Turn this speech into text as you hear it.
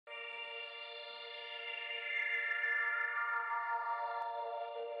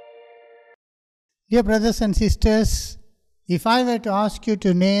Dear brothers and sisters, if I were to ask you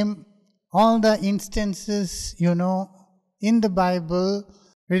to name all the instances in the Bible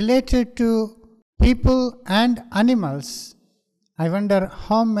related to people and animals, I wonder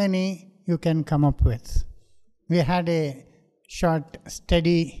how many you can come up with. We had a short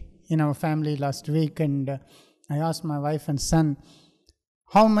study in our family last week, and I asked my wife and son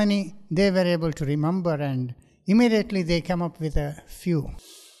how many they were able to remember, and immediately they come up with a few.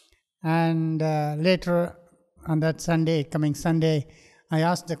 And later on that coming Sunday, I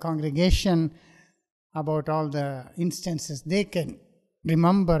asked the congregation about all the instances they can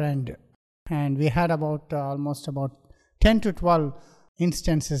remember, and we had almost about 10 to 12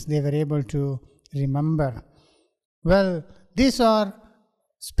 instances they were able to remember. Well, these are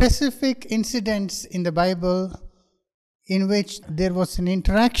specific incidents in the Bible in which there was an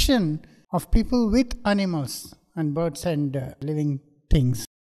interaction of people with animals and birds and living things.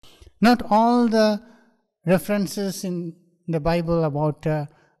 Not all the references in the Bible about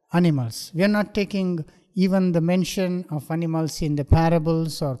animals. We are not taking even the mention of animals in the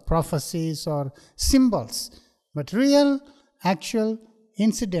parables or prophecies or symbols, but real, actual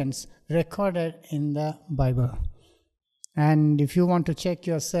incidents recorded in the Bible. And if you want to check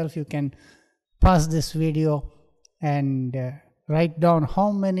yourself, you can pause this video and write down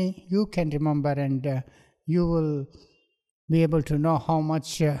how many you can remember, and you will be able to know how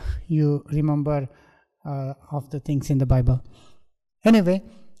much you remember of the things in the Bible. Anyway,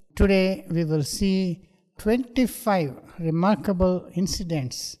 today we will see 25 remarkable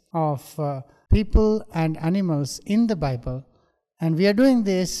incidents of people and animals in the Bible. And we are doing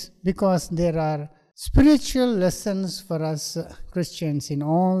this because there are spiritual lessons for us Christians in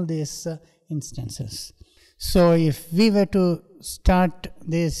all these instances. So if we were to start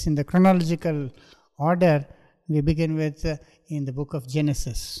this in the chronological order, we begin with in the book of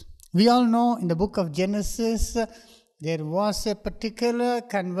Genesis. We all know in the book of Genesis there was a particular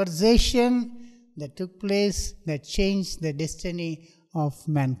conversation that took place that changed the destiny of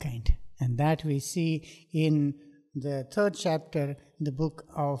mankind. And that we see in the 3rd chapter in the book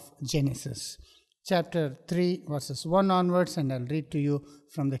of Genesis. Chapter 3 verses 1 onwards, and I'll read to you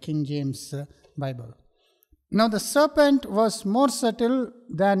from the King James Bible. Now the serpent was more subtle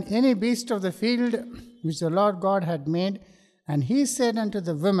than any beast of the field which the Lord God had made. And he said unto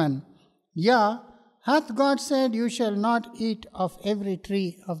the woman, Yea, hath God said, You shall not eat of every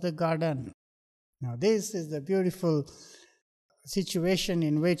tree of the garden? Now this is the beautiful situation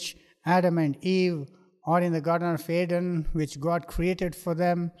in which Adam and Eve are in the Garden of Eden, which God created for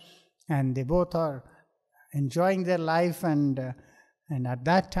them, and they both are enjoying their life. And at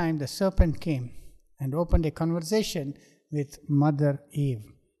that time the serpent came and opened a conversation with Mother Eve.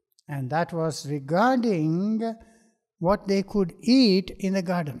 And that was regarding what they could eat in the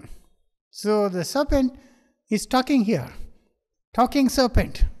garden. So the serpent is talking here, talking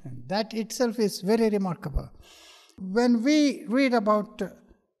serpent. And that itself is very remarkable. When we read about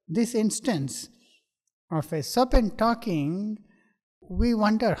this instance of a serpent talking, we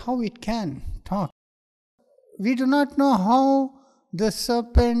wonder how it can talk. We do not know how the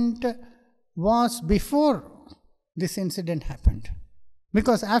serpent was before this incident happened.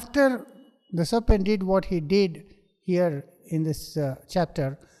 Because after the serpent did what he did here in this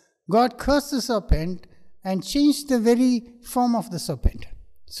chapter, God cursed the serpent and changed the very form of the serpent,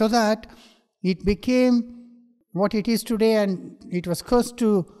 so that it became what it is today, and it was cursed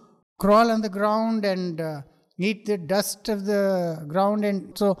to crawl on the ground and eat the dust of the ground.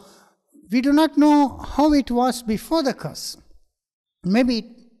 And so we do not know how it was before the curse.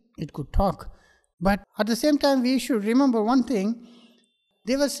 Maybe it could talk, but at the same time we should remember one thing.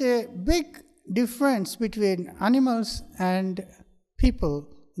 There was a big difference between animals and people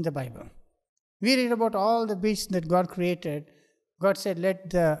in the Bible. We read about all the beasts that God created. God said, let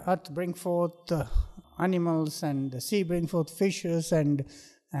the earth bring forth animals, and the sea bring forth fishes, and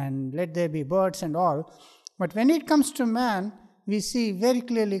let there be birds and all. But when it comes to man, we see very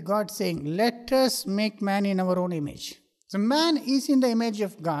clearly God saying, let us make man in our own image. So man is in the image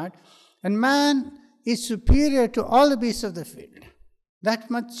of God, and man is superior to all the beasts of the field.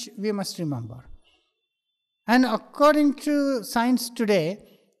 That much we must remember. And according to science today,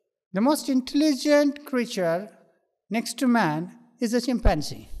 the most intelligent creature next to man is the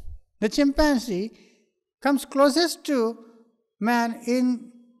chimpanzee. The chimpanzee comes closest to man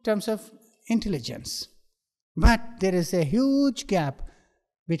in terms of intelligence. But there is a huge gap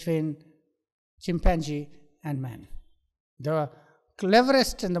between chimpanzee and man. The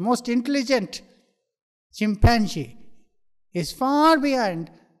cleverest and the most intelligent chimpanzee is far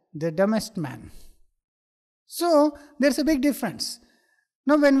beyond the dumbest man. So there's a big difference.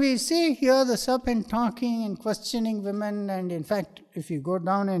 Now, when we see here the serpent talking and questioning women, and in fact, if you go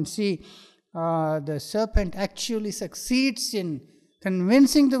down and see, the serpent actually succeeds in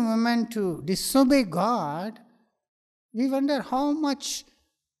convincing the woman to disobey God, we wonder how much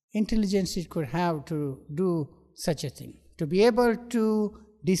intelligence it could have to do such a thing, to be able to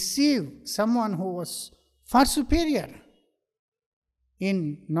deceive someone who was far superior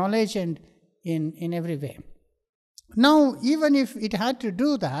in knowledge and in every way. Now, even if it had to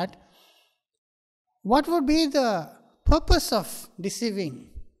do that, what would be the purpose of deceiving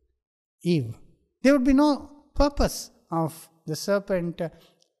Eve? There would be no purpose of the serpent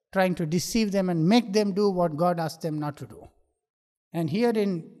trying to deceive them and make them do what God asked them not to do. And here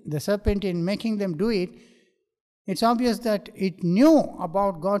in the serpent, in making them do it, it's obvious that it knew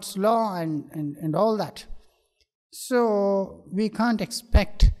about God's law and all that. So we can't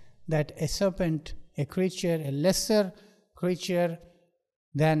expect that a serpent, a creature, a lesser creature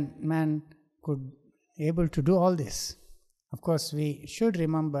than man, could able to do all this. Of course, we should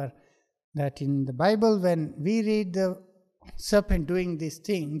remember that in the Bible, when we read the serpent doing these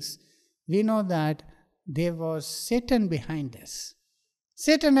things, we know that there was Satan behind this.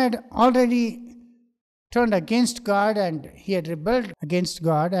 Satan had already turned against God and he had rebelled against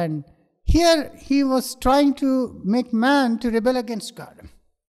God, and here he was trying to make man to rebel against God.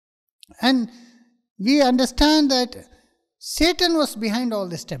 And we understand that Satan was behind all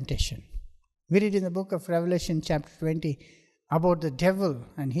this temptation. We read in the book of Revelation chapter 20 about the devil,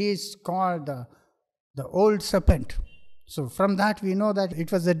 and he is called the old serpent. So from that we know that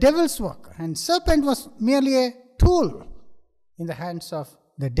it was the devil's work, and serpent was merely a tool in the hands of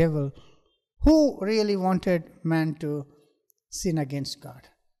the devil, who really wanted man to sin against God.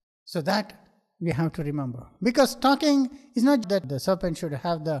 So that we have to remember. Because talking is not that the serpent should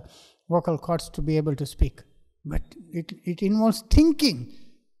have the vocal cords to be able to speak, but it involves thinking,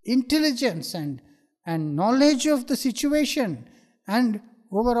 intelligence and knowledge of the situation, and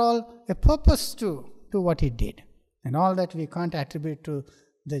overall a purpose to what he did. And all that we can't attribute to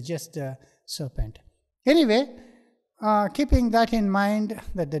just the serpent. Anyway, keeping that in mind,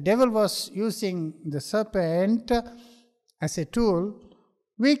 that the devil was using the serpent as a tool,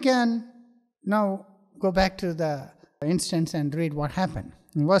 we can now go back to the instance and read what happened.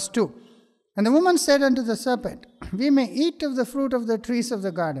 In verse 2, "And the woman said unto the serpent, We may eat of the fruit of the trees of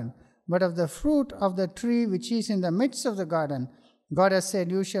the garden, but of the fruit of the tree which is in the midst of the garden, God has said,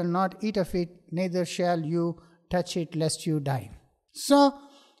 You shall not eat of it, neither shall you touch it, lest you die." So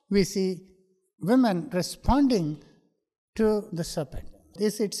we see women responding to the serpent.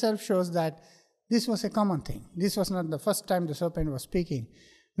 This itself shows that this was a common thing. This was not the first time the serpent was speaking,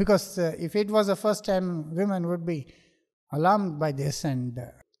 because if it was the first time, women would be alarmed by this, and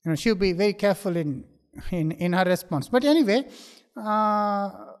she would be very careful in her response. But anyway,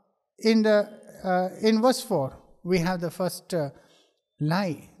 in verse 4, we have the first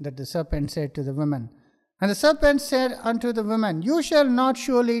lie that the serpent said to the woman. "And the serpent said unto the woman, You shall not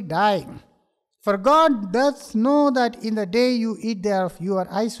surely die. For God doth know that in the day you eat thereof, your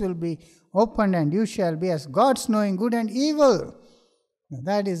eyes will be opened, and you shall be as gods, knowing good and evil." Now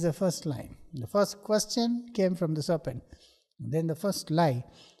that is the first lie. The first question came from the serpent. Then the first lie.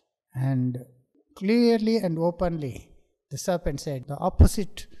 And clearly and openly, the serpent said the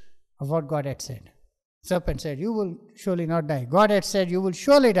opposite of what God had said. The serpent said, "You will surely not die." God had said, "You will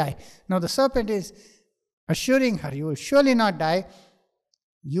surely die." Now the serpent is assuring her, "You will surely not die.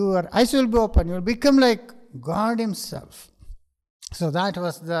 Your eyes will be open. You will become like God himself." So that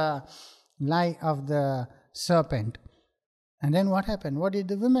was the lie of the serpent. And then what happened? What did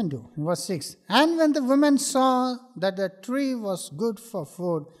the women do? In verse 6, "And when the woman saw that the tree was good for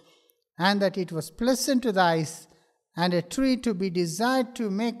food, and that it was pleasant to the eyes, and a tree to be desired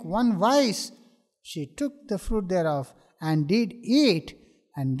to make one wise, she took the fruit thereof, and did eat,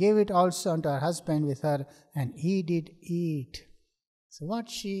 and gave it also unto her husband with her, and he did eat." So what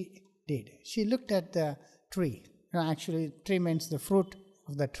she did, she looked at the tree. Actually, tree means the fruit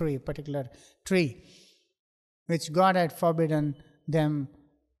of the tree, particular tree, which God had forbidden them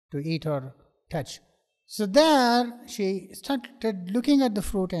to eat or touch. So there she started looking at the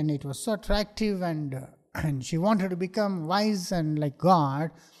fruit, and it was so attractive, and she wanted to become wise and like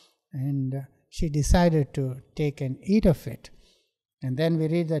God, and she decided to take and eat of it. And then we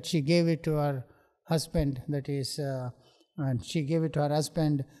read that she gave it to her husband, that is, and she gave it to her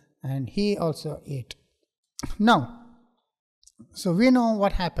husband, and he also ate. Now, so we know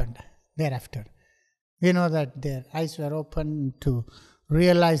what happened thereafter. We know that their eyes were open to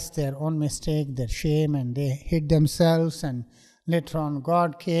realize their own mistake, their shame, and they hid themselves and later on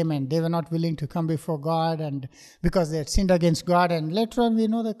God came and they were not willing to come before God, and because they had sinned against God, and later on we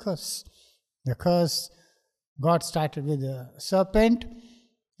know the curse. The curse, God started with the serpent,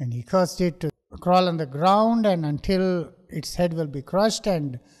 and he cursed it to crawl on the ground and until its head will be crushed,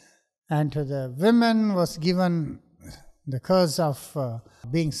 and to the women was given the curse of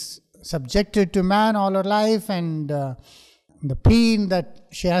being subjected to man all her life, and the pain that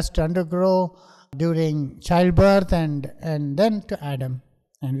she has to undergo during childbirth, and then to Adam.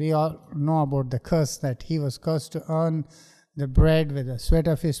 And we all know about the curse, that he was cursed to earn the bread with the sweat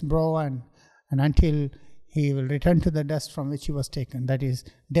of his brow, and until he will return to the dust from which he was taken. That is,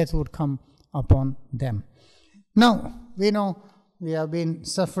 death would come upon them. Now, we know we have been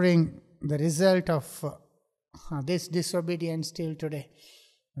suffering the result of this disobedience till today.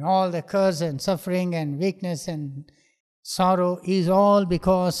 And all the curse and suffering and weakness and sorrow is all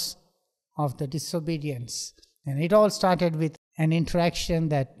because of the disobedience. And it all started with an interaction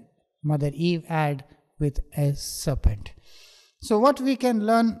that Mother Eve had with a serpent. So what we can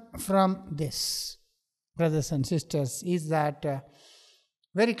learn from this, brothers and sisters, is that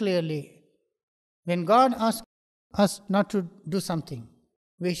very clearly, when God asks us not to do something,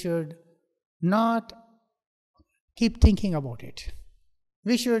 we should not keep thinking about it.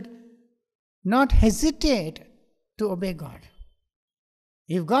 We should not hesitate to obey God.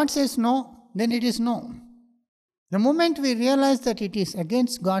 If God says no, then it is no. The moment we realize that it is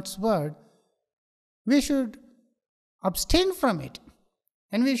against God's word, we should abstain from it,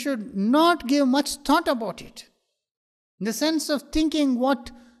 and we should not give much thought about it, in the sense of thinking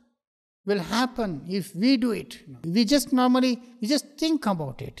what will happen if we do it. We just think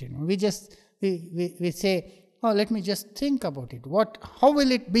about it. We say, oh, let me just think about it. How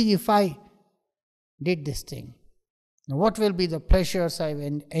will it be if I did this thing? What will be the pleasures I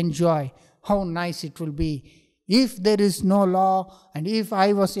will enjoy? How nice it will be if there is no law, and if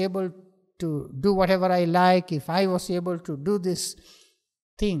I was able to do whatever I like, if I was able to do this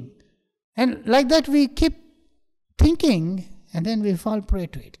thing. And like that we keep thinking, and then we fall prey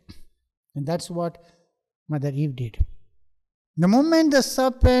to it. And that's what Mother Eve did. The moment the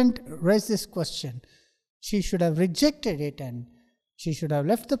serpent raised this question, she should have rejected it, and she should have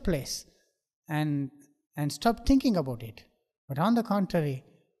left the place and stopped thinking about it. But on the contrary,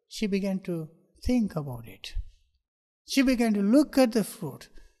 she began to think about it. She began to look at the fruit.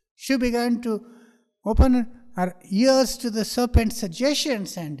 She began to open her ears to the serpent's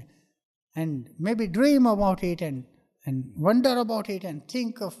suggestions and maybe dream about it and wonder about it and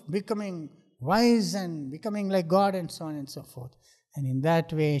think of becoming wise and becoming like God and so on and so forth. And in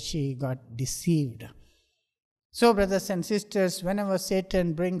that way she got deceived. So, brothers and sisters, whenever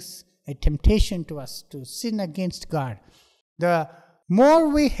Satan brings a temptation to us to sin against God, the more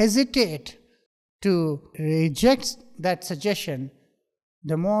we hesitate to reject that suggestion,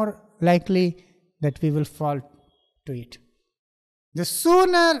 the more likely that we will fall to it. The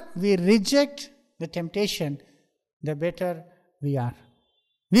sooner we reject the temptation, the better we are.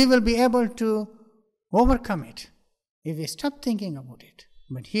 We will be able to overcome it if we stop thinking about it.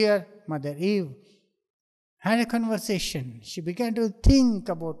 But here, Mother Eve had a conversation. She began to think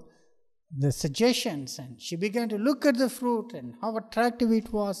about the suggestions, and she began to look at the fruit and how attractive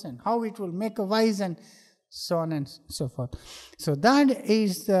it was and how it will make her wise and so on and so forth. So that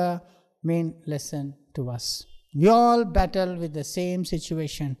is the main lesson to us. We all battle with the same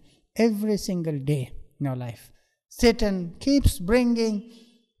situation every single day in our life. Satan keeps bringing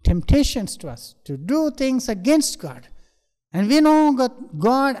temptations to us to do things against God. And we know that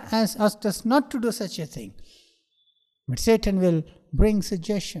God has asked us not to do such a thing. But Satan will bring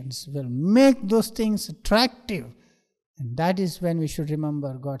suggestions, will make those things attractive. And that is when we should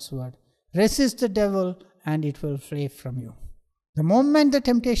remember God's word. Resist the devil and it will flee from you. The moment the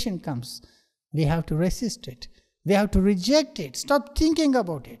temptation comes, we have to resist it. We have to reject it. Stop thinking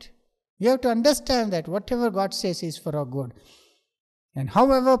about it. We have to understand that whatever God says is for our good. And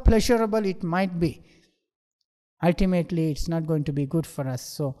however pleasurable it might be, ultimately it's not going to be good for us.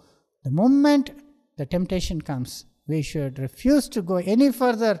 So the moment the temptation comes, we should refuse to go any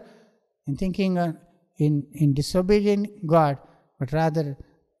further in thinking in disobeying God, but rather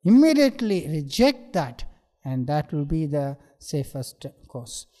immediately reject that, and that will be the safest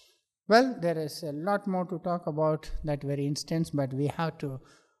course. Well, there is a lot more to talk about that very instance, but we have to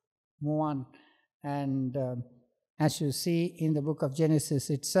move on. And as you see in the book of Genesis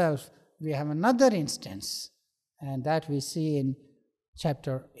itself, we have another instance, and that we see in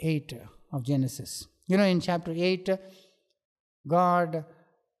chapter 8 of Genesis. You know, in chapter 8, God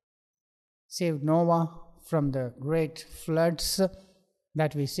saved Noah from the great floods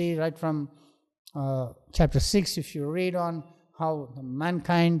that we see right from chapter 6. If you read on how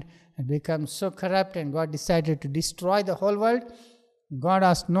mankind had become so corrupt and God decided to destroy the whole world. God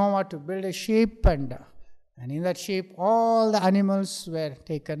asked Noah to build a ship, and in that ship all the animals were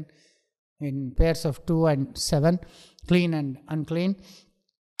taken in pairs of 2 and 7, clean and unclean.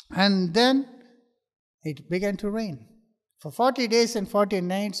 And then it began to rain. For 40 days and 40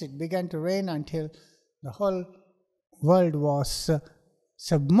 nights it began to rain until the whole world was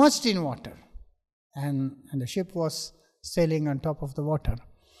submerged in water. And the ship was sailing on top of the water.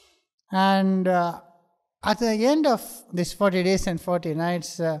 And at the end of this 40 days and 40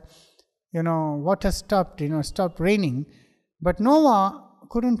 nights, water stopped raining. But Noah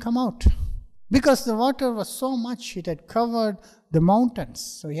couldn't come out because the water was so much, it had covered the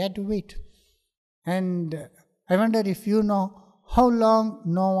mountains. So he had to wait. And I wonder if you know how long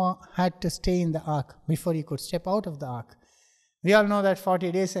Noah had to stay in the ark before he could step out of the ark. We all know that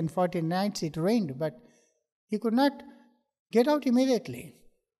 40 days and 40 nights it rained, but he could not get out immediately.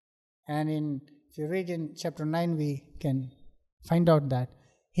 And if you read in chapter 9, we can find out that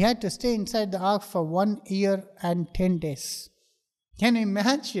he had to stay inside the ark for 1 year and 10 days. Can you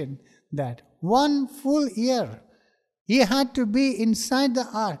imagine that? 1 full year. He had to be inside the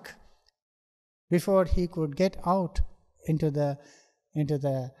ark before he could get out into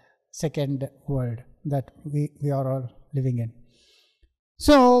the second world that we are all living in.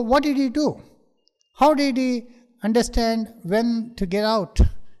 So what did he do? How did he understand when to get out?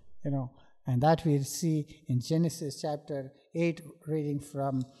 And that we'll see in Genesis chapter 8, reading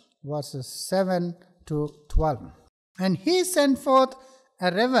from verses 7 to 12. And he sent forth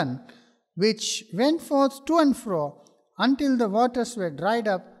a raven, which went forth to and fro until the waters were dried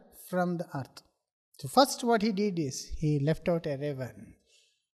up from the earth. So first what he did is he left out a raven,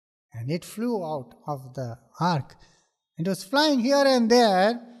 and it flew out of the ark. It was flying here and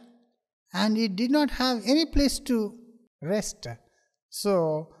there, and it did not have any place to rest.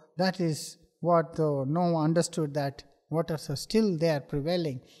 So that is what Noah understood, that waters are still there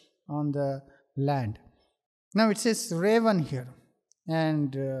prevailing on the land. Now it says raven here,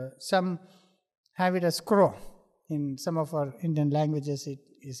 and some have it as crow. In some of our Indian languages it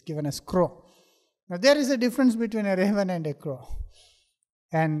is given as crow. Now there is a difference between a raven and a crow,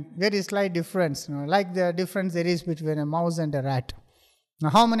 and very slight difference, like the difference there is between a mouse and a rat. Now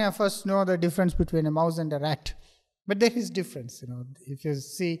how many of us know the difference between a mouse and a rat? But there is difference, If you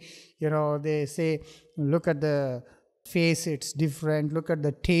see, they say, look at the face, it's different. Look at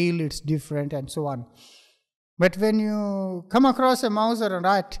the tail, it's different, and so on. But when you come across a mouse or a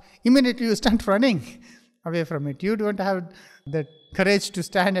rat, immediately you start running away from it. You don't have the courage to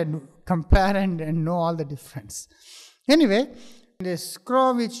stand and compare and know all the difference. Anyway, this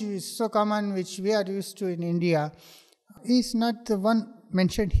crow, which is so common, which we are used to in India, is not the one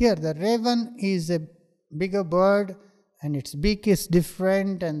mentioned here. The raven is a bigger bird, and its beak is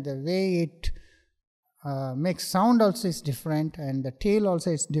different, and the way it makes sound also is different, and the tail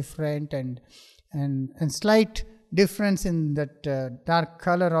also is different, and slight difference in that dark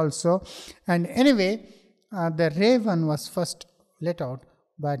color also. And anyway, the raven was first let out,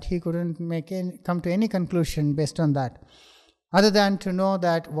 but he couldn't come to any conclusion based on that, other than to know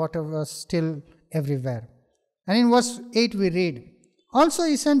that water was still everywhere. And in verse 8 we read, also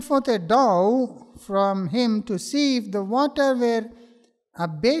he sent forth a dove from him to see if the water were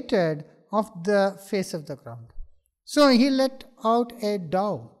abated off the face of the ground. So he let out a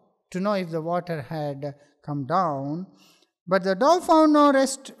dove to know if the water had come down. But the dove found no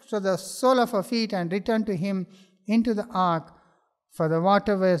rest to the sole of her feet and returned to him into the ark, for the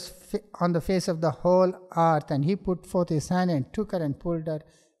water was on the face of the whole earth. And he put forth his hand and took her and pulled her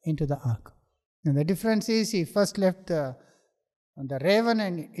into the ark. And the difference is he first left the raven,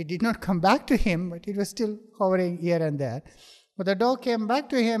 and it did not come back to him, but it was still hovering here and there. But the dove came back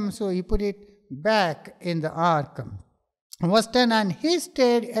to him, so he put it back in the ark. Verse 10, and he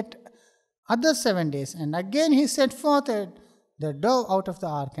stayed at other 7 days, and again he set forth the dove out of the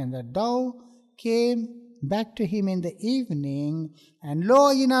ark, and the dove came back to him in the evening, and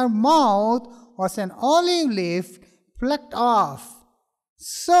lo, in her mouth was an olive leaf plucked off.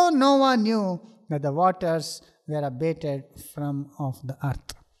 So Noah knew that the waters were abated from off the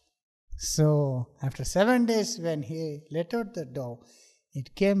earth. So after 7 days, when he let out the dove,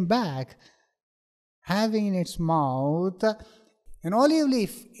 it came back having in its mouth an olive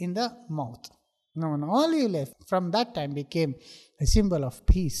leaf in the mouth. Now an olive leaf from that time became a symbol of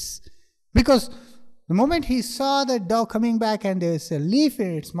peace, because the moment he saw the dove coming back and there is a leaf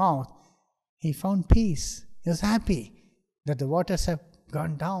in its mouth, he found peace. He was happy that the waters have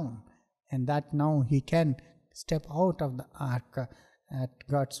gone down, and that now he can step out of the ark at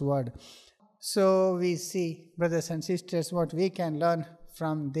God's word. So we see, brothers and sisters, what we can learn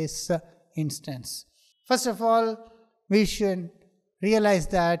from this instance. First of all, we should realize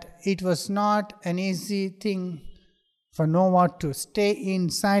that it was not an easy thing for Noah to stay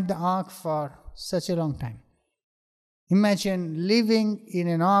inside the ark for such a long time. Imagine living in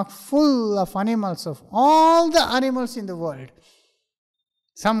an ark full of animals, of all the animals in the world.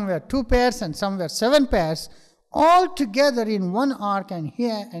 Some were 2 pairs and some were 7 pairs, all together in one ark, and he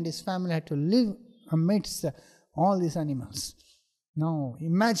and his family had to live amidst all these animals. Now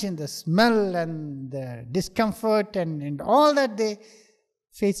imagine the smell and the discomfort and all that they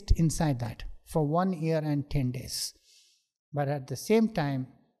faced inside that for 1 year and 10 days. But at the same time,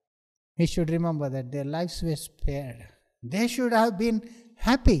 we should remember that their lives were spared. They should have been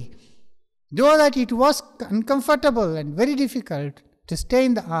happy. Though that it was uncomfortable and very difficult to stay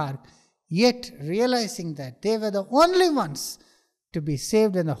in the ark, yet realizing that they were the only ones to be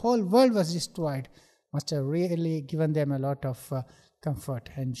saved and the whole world was destroyed, must have really given them a lot of comfort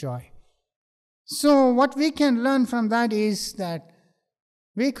and joy. So what we can learn from that is that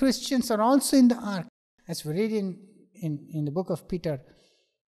we Christians are also in the ark. As we read in the book of Peter,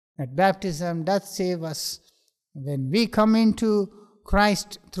 that baptism does save us. When we come into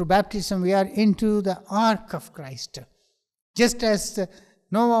Christ through baptism, we are into the ark of Christ. Just as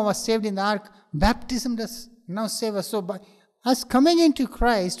Noah was saved in the ark, baptism does now save us. So by us coming into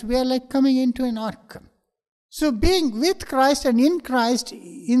Christ, we are like coming into an ark. So being with Christ and in Christ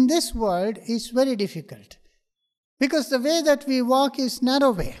in this world is very difficult. Because the way that we walk is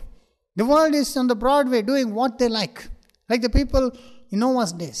narrow way. The world is on the broad way, doing what they like. Like the people in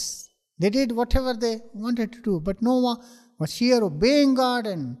Noah's days. They did whatever they wanted to do. But Noah was here obeying God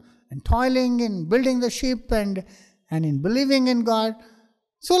and toiling in building the ship and in believing in God.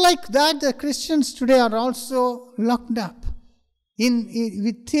 So like that, the Christians today are also locked up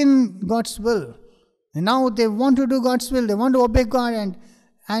within God's will. And now they want to do God's will, they want to obey God,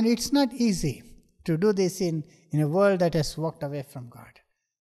 and it's not easy to do this in a world that has walked away from God.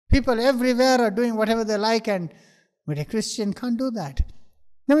 People everywhere are doing whatever they like, but a Christian can't do that.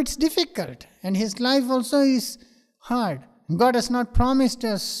 Now it's difficult, and his life also is hard. God has not promised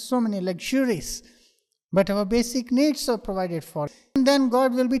us so many luxuries, but our basic needs are provided for. And then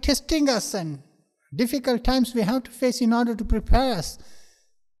God will be testing us, and difficult times we have to face in order to prepare us.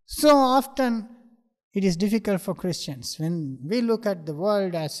 So often it is difficult for Christians. When we look at the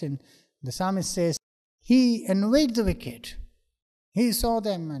world, as in the psalmist says, he envied the wicked. He saw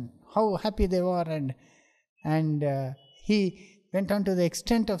them and how happy they were, and he went on to the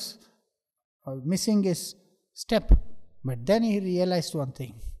extent of missing his step. But then he realized one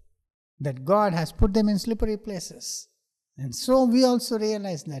thing, that God has put them in slippery places. And so we also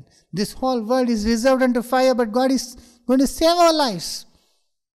realize that this whole world is reserved unto fire, but God is going to save our lives.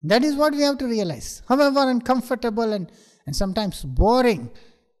 That is what we have to realize. However uncomfortable and sometimes boring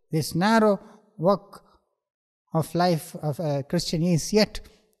this narrow walk of life of a Christian is, yet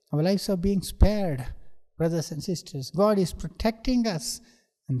our lives are being spared, brothers and sisters. God is protecting us,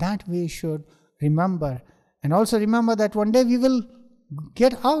 and that we should remember. And also remember that one day we will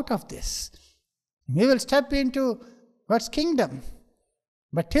get out of this. We will step into God's kingdom.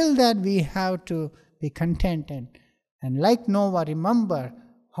 But till then we have to be content and like Noah, remember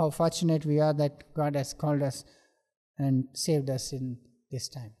how fortunate we are that God has called us and saved us in this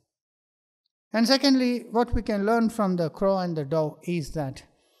time. And secondly, what we can learn from the crow and the dove is that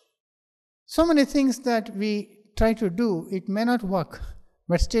so many things that we try to do, it may not work,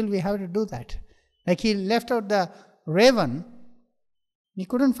 but still we have to do that. Like he left out the raven, he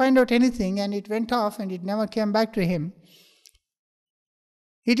couldn't find out anything, and it went off and it never came back to him.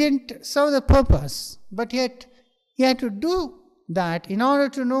 He didn't serve the purpose, but yet he had to do that in order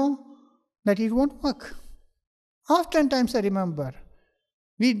to know that it won't work. Oftentimes I remember,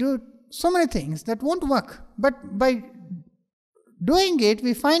 we do so many things that won't work, but by doing it,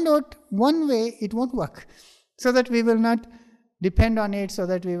 we find out one way it won't work, so that we will not depend on it, so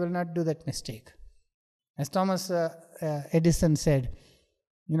that we will not do that mistake. As Thomas Edison said,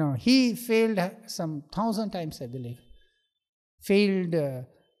 he failed some 1,000 times, I believe. Failed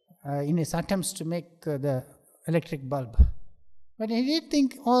in his attempts to make the electric bulb. But he didn't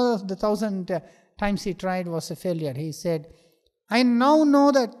think all of the 1,000 times he tried was a failure. He said, I now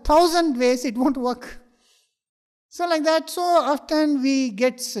know that 1,000 ways it won't work. So like that, so often we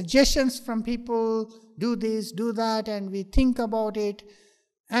get suggestions from people, do this, do that, and we think about it.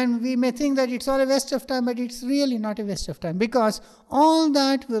 And we may think that it's all a waste of time, but it's really not a waste of time, because all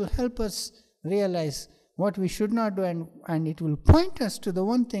that will help us realize what we should not do, and it will point us to the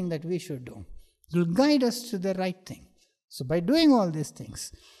one thing that we should do. It will guide us to the right thing. So by doing all these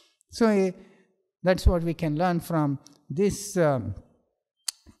things, so That's what we can learn from this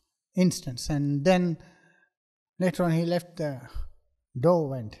instance. And then later on he left the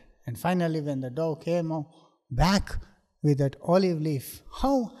dove, and finally when the dove came back with that olive leaf,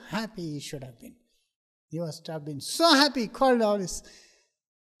 how happy he should have been. He must have been so happy. He called all his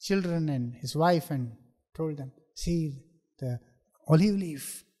children and his wife and told them, see the olive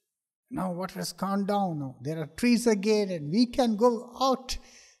leaf. Now water has gone down. Now there are trees again and we can go out.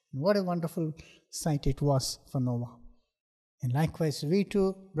 And what a wonderful sight it was for Noah. And likewise we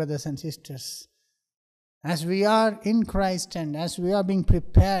too, brothers and sisters, as we are in Christ and as we are being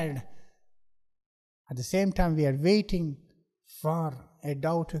prepared, at the same time we are waiting for a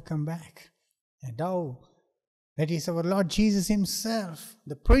dove to come back. A dove, that is our Lord Jesus himself,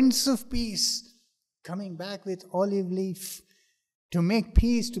 the Prince of Peace, coming back with olive leaf to make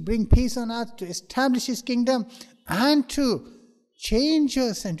peace, to bring peace on earth, to establish his kingdom, and to change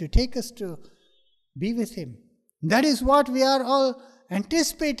us and to take us to be with him. That is what we are all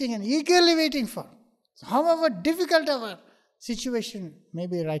anticipating and eagerly waiting for. So however difficult our situation may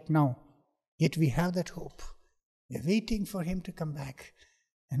be right now, yet we have that hope. We are waiting for him to come back.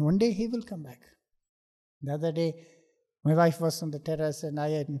 And one day he will come back. The other day, my wife was on the terrace and I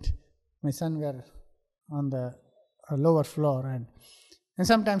and my son were on the lower floor. And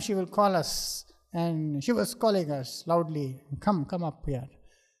sometimes she will call us, and she was calling us loudly, come up here.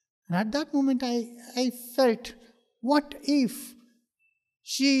 And at that moment I felt, what if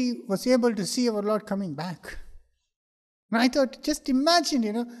she was able to see our Lord coming back? And I thought, just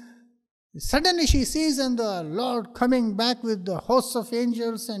imagine, suddenly she sees and the Lord coming back with the hosts of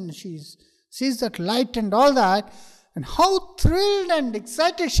angels, and she sees that light and all that, and how thrilled and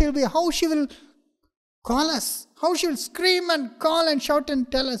excited she'll be, how she will call us, how she will scream and call and shout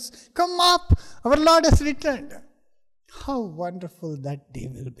and tell us, come up, our Lord has returned. How wonderful that day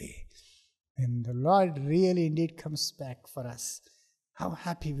will be. When the Lord really indeed comes back for us, how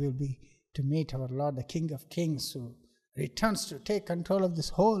happy we'll be to meet our Lord, the King of Kings, who returns to take control of this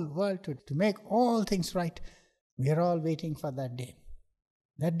whole world, to make all things right. We are all waiting for that day.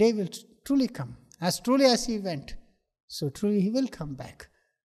 That day will truly come. As truly as he went, so truly he will come back.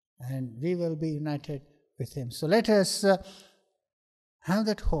 And we will be united with him. So let us have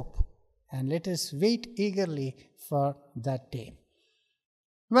that hope and let us wait eagerly for that day.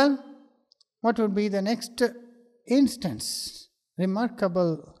 Well, what would be the next instance,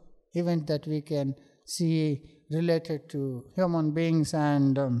 remarkable event that we can see related to human beings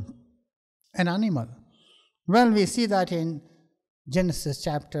and an animal? Well, we see that in Genesis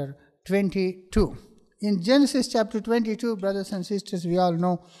chapter 22. In Genesis chapter 22, brothers and sisters, we all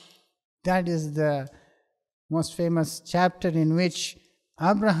know that is the most famous chapter in which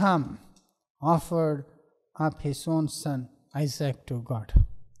Abraham offered up his own son Isaac to God.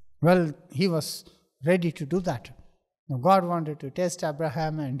 Well, he was ready to do that. Now, God wanted to test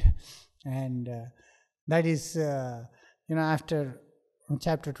Abraham, and that is, after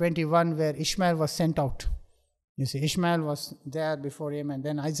chapter 21, where Ishmael was sent out. You see, Ishmael was there before him, and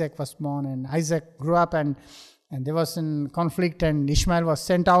then Isaac was born, and Isaac grew up, and there was a conflict, and Ishmael was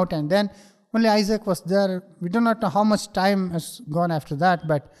sent out, and then only Isaac was there. We do not know how much time has gone after that,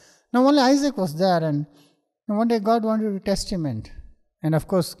 but now only Isaac was there, and one day God wanted to test him, and of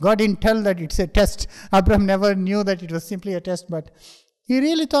course, God didn't tell that it's a test. Abraham never knew that it was simply a test, but he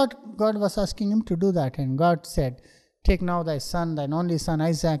really thought God was asking him to do that. And God said, take now thy son, thine only son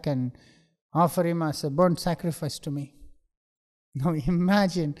Isaac, and offer him as a burnt sacrifice to me. Now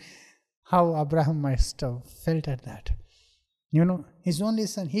imagine how Abraham must have felt at that. His only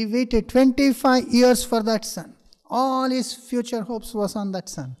son. He waited 25 years for that son. All his future hopes was on that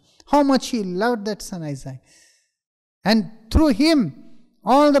son. How much he loved that son Isaac. And through him,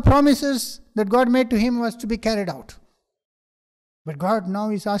 all the promises that God made to him was to be carried out. But God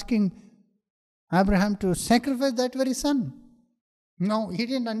now is asking Abraham to sacrifice that very son. No, he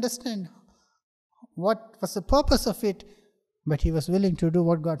didn't understand what was the purpose of it, but he was willing to do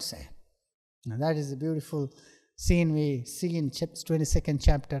what God said. Now that is a beautiful scene we see in 22nd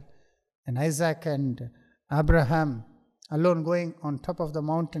chapter. And Isaac and Abraham alone going on top of the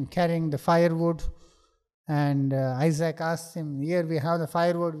mountain carrying the firewood. And Isaac asks him, here we have the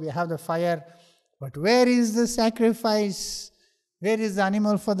firewood, we have the fire, but where is the sacrifice? Where is the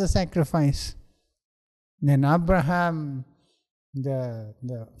animal for the sacrifice? Then Abraham,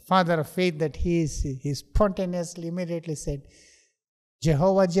 the father of faith that he is, he spontaneously, immediately said,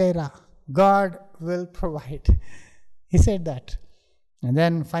 Jehovah Jireh, God will provide. He said that. And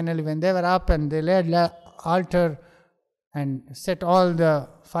then finally when they were up and they laid the altar and set all the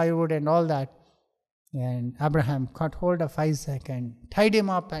firewood and all that, And Abraham caught hold of Isaac and tied him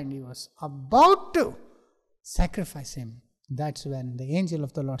up, and he was about to sacrifice him. That's when the angel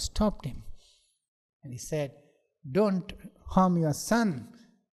of the Lord stopped him. And he said, "Don't harm your son,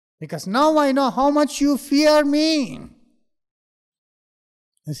 because now I know how much you fear me."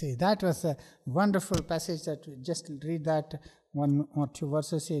 You see, that was a wonderful passage that we just read that one or two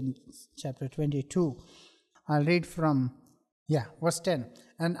verses in chapter 22. I'll read from, verse 10.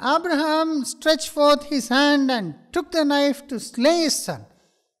 "And Abraham stretched forth his hand and took the knife to slay his son.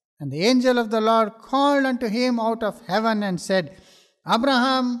 And the angel of the Lord called unto him out of heaven and said,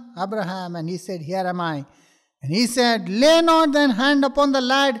 Abraham, Abraham. And he said, Here am I. And he said, Lay not thine hand upon the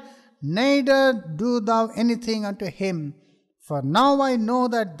lad, neither do thou anything unto him. For now I know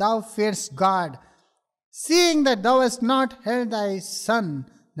that thou fearest God, seeing that thou hast not held thy son,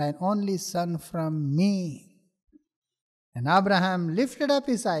 thine only son, from me. And Abraham lifted up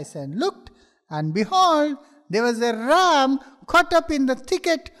his eyes and looked, and behold, there was a ram caught up in the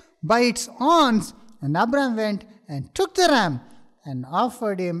thicket by its horns. And Abraham went and took the ram and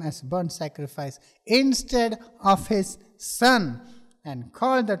offered him as burnt sacrifice instead of his son, and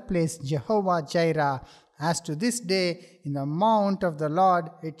called that place Jehovah Jireh. As to this day, in the mount of the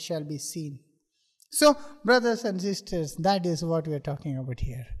Lord it shall be seen. So, brothers and sisters, that is what we are talking about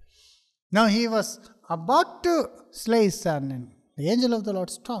here. Now he was about to slay his son, and the angel of the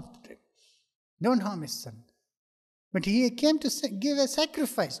Lord stopped him. Don't harm his son. But he came to give a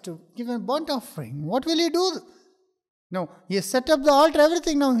sacrifice, to give a burnt offering. What will he do? No, he has set up the altar,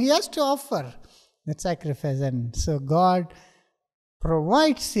 everything. Now he has to offer that sacrifice. And so God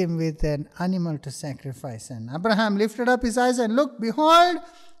provides him with an animal to sacrifice. And Abraham lifted up his eyes and looked, behold,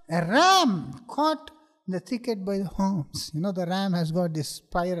 a ram caught in the thicket by the horns. You know, the ram has got this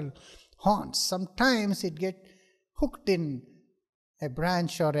spiral horns. Sometimes it gets hooked in a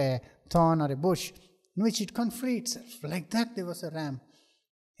branch or a thorn or a bush, in which it can't free itself. Like that, there was a ram.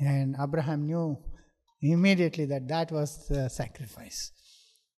 And Abraham knew immediately that that was the sacrifice.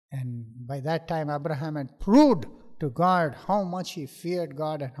 And by that time, Abraham had proved to God how much he feared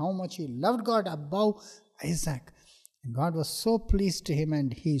God and how much he loved God above Isaac. And God was so pleased to him,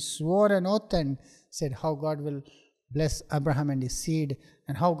 and he swore an oath and said how God will bless Abraham and his seed,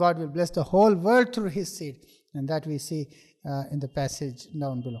 and how God will bless the whole world through his seed. And that we see in the passage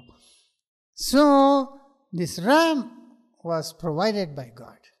down below. So, this ram was provided by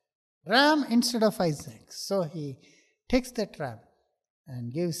God. Ram instead of Isaac. So, he takes that ram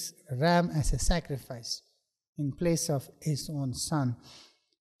and gives ram as a sacrifice in place of his own son.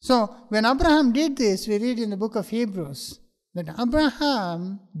 So, when Abraham did this, we read in the book of Hebrews that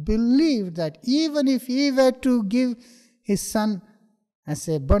Abraham believed that even if he were to give his son as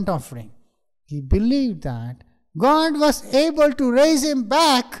a burnt offering, he believed that God was able to raise him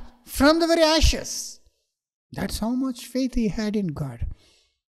back from the very ashes. That's how much faith he had in God.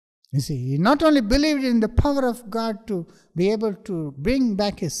 You see, he not only believed in the power of God to be able to bring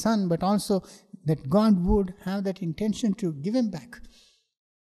back his son, but also that God would have that intention to give him back.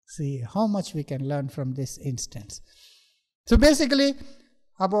 See how much we can learn from this instance. So basically,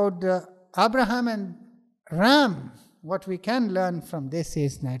 about Abraham and ram, what we can learn from this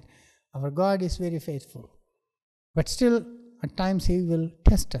is that our God is very faithful. But still, at times he will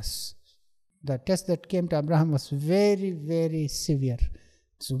test us. The test that came to Abraham was very, very severe.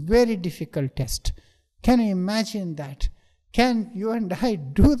 It's a very difficult test. Can you imagine that? Can you and I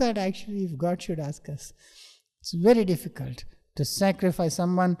do that actually if God should ask us? It's very difficult to sacrifice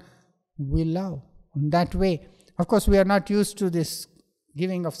someone we love in that way. Of course, we are not used to this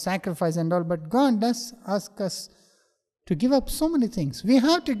giving of sacrifice and all, but God does ask us to give up so many things. We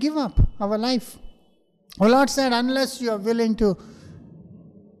have to give up our life. Our Lord said, unless you are willing to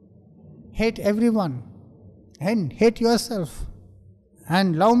hate everyone and hate yourself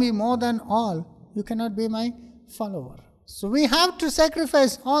and love me more than all, you cannot be my follower. So we have to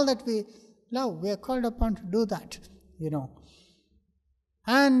sacrifice all that we love. We are called upon to do that,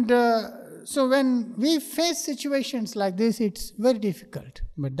 And so when we face situations like this, it's very difficult.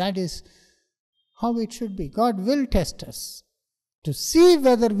 But that is how it should be. God will test us to see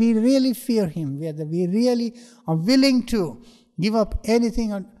whether we really fear Him, whether we really are willing to give up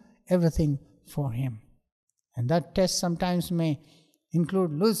anything or everything for Him. And that test sometimes may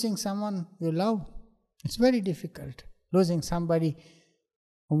include losing someone we love. It's very difficult. Losing somebody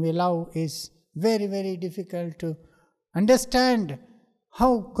whom we love is very, very difficult to understand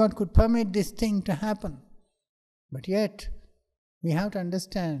how God could permit this thing to happen. But yet, we have to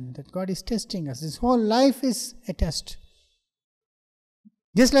understand that God is testing us. This whole life is a test.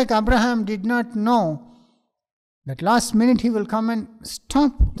 Just like Abraham did not know That last minute he will come and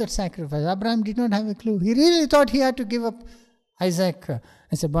stop that sacrifice. Abraham did not have a clue. He really thought he had to give up Isaac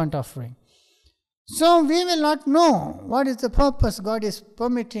as a burnt offering. So we will not know what is the purpose. God is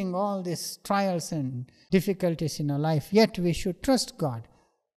permitting all these trials and difficulties in our life. Yet we should trust God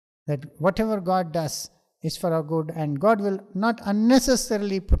that whatever God does is for our good, and God will not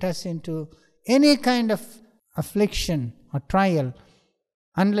unnecessarily put us into any kind of affliction or trial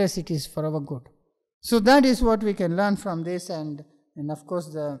unless it is for our good. So that is what we can learn from this, and of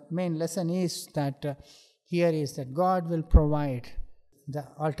course the main lesson is that here is that God will provide the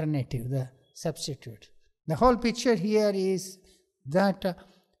alternative, the substitute. The whole picture here is that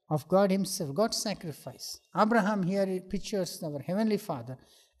of God himself, God's sacrifice. Abraham here pictures our Heavenly Father,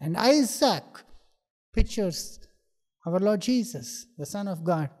 and Isaac pictures our Lord Jesus, the Son of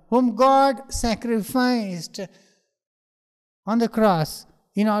God, whom God sacrificed on the cross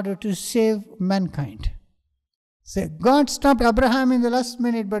in order to save mankind. So God stopped Abraham in the last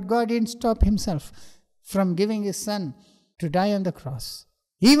minute, but God didn't stop himself from giving his son to die on the cross.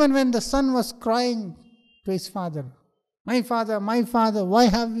 Even when the son was crying to his father, my father, why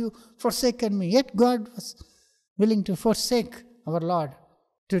have you forsaken me? Yet God was willing to forsake our Lord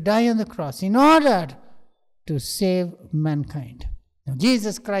to die on the cross in order to save mankind. Now,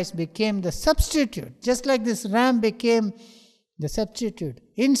 Jesus Christ became the substitute, just like this ram became the substitute.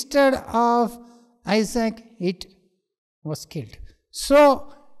 Instead of Isaac, it was killed.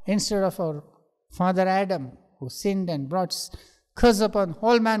 So, instead of our father Adam, who sinned and brought curse upon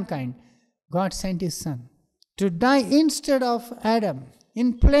whole mankind, God sent his son to die instead of Adam,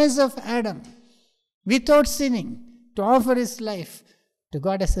 in place of Adam, without sinning, to offer his life to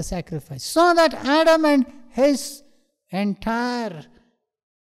God as a sacrifice, so that Adam and his entire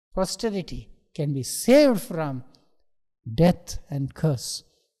posterity can be saved from death and curse.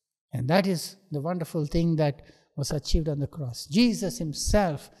 And that is the wonderful thing that was achieved on the cross. Jesus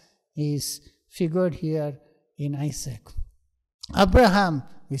himself is figured here in Isaac. Abraham,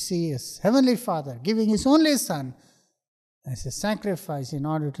 we see his Heavenly Father giving his only son as a sacrifice in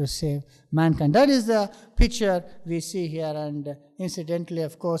order to save mankind. That is the picture we see here. And incidentally,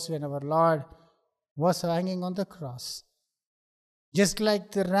 of course, when our Lord was hanging on the cross, just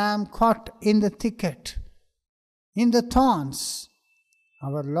like the ram caught in the thicket, in the thorns,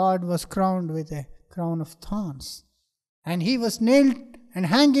 our Lord was crowned with a crown of thorns. And he was nailed and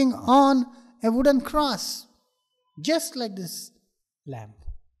hanging on a wooden cross, just like this lamb.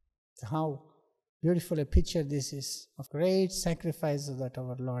 How beautiful a picture this is of great sacrifices that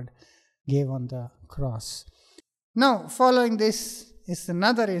our Lord gave on the cross. Now, following this is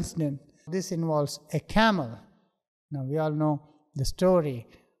another incident. This involves a camel. Now, we all know the story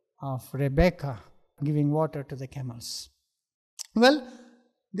of Rebekah giving water to the camels. Well,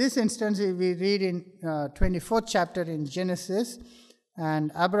 this instance we read in 24th chapter in Genesis,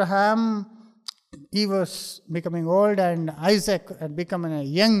 and Abraham, he was becoming old, and Isaac had become a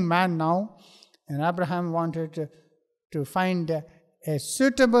young man now, and Abraham wanted to find a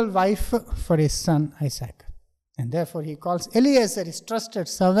suitable wife for his son Isaac. And therefore he calls Eliezer his trusted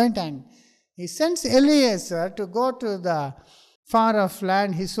servant, and he sends Eliezer to go to the far off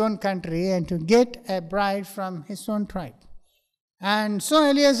land, his own country, and to get a bride from his own tribe. And so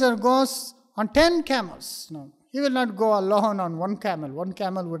Eliezer goes on 10 camels. Now, he will not go alone on one camel. One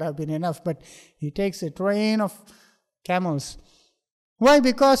camel would have been enough, but he takes a train of camels. Why?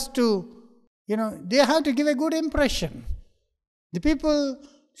 Because they have to give a good impression. The people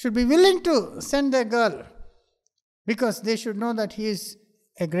should be willing to send their girl because they should know that he is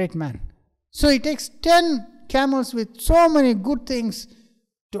a great man. So he takes 10 camels with so many good things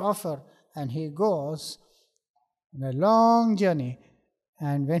to offer, and he goes on a long journey.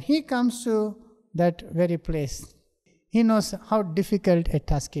 And when he comes to that very place, he knows how difficult a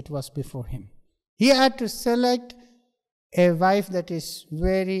task it was before him. He had to select a wife that is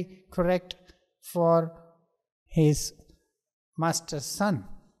very correct for his master's son.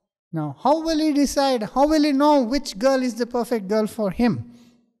 Now, how will he decide? How will he know which girl is the perfect girl for him?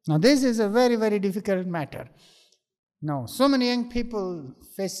 Now, this is a very, very difficult matter. Now, so many young people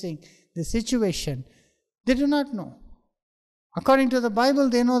facing the situation, they do not know. According to the Bible,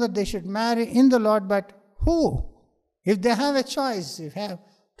 they know that they should marry in the Lord, but who? If they have a choice, if they have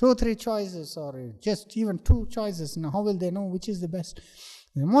 2 or 3 choices, or just even 2 choices, now how will they know which is the best?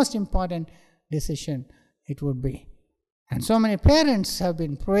 The most important decision it would be. And so many parents have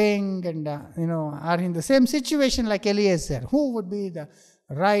been praying and are in the same situation like Eliezer. Who would be the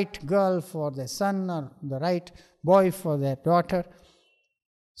right girl for their son or the right boy for their daughter?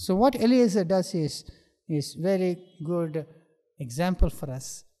 So what Eliezer does is very good example for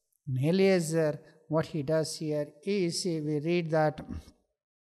us. And Eliezer what he does here is, we read that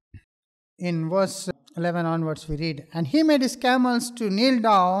in verse 11 onwards, we read, and he made his camels to kneel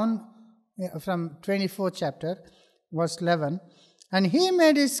down, from 24th chapter, verse 11, and he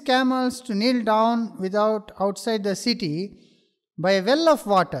made his camels to kneel down outside the city by a well of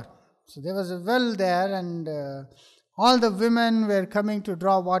water. So there was a well there, and all the women were coming to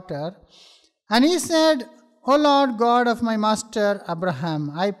draw water. And he said, O Lord God of my master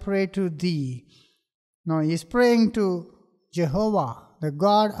Abraham, I pray to thee. Now he is praying to Jehovah, the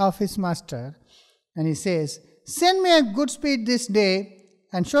God of his master, and he says, send me a good speed this day,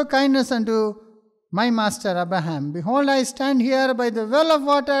 and show kindness unto my master Abraham. Behold, I stand here by the well of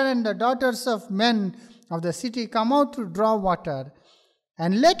water, and the daughters of men of the city come out to draw water.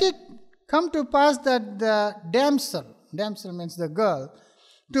 And let it come to pass that the damsel means the girl,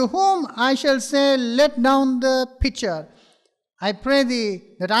 to whom I shall say, let down the pitcher, I pray thee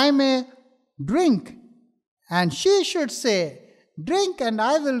that I may drink. And she should say, drink, and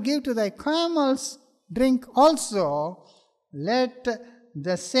I will give to thy camels drink also. Let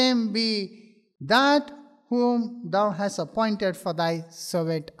the same be that whom thou hast appointed for thy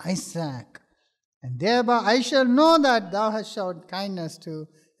servant Isaac. And thereby I shall know that thou hast showed kindness to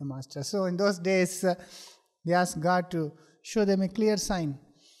the master. So in those days, they asked God to show them a clear sign.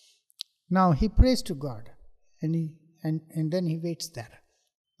 Now he prays to God, and then he waits there.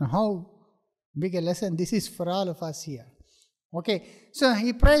 Now how big a lesson this is for all of us here. Okay, so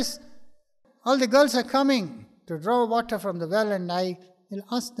he prays, all the girls are coming to draw water from the well, and I will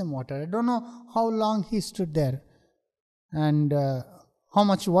ask them water. I don't know how long he stood there, and how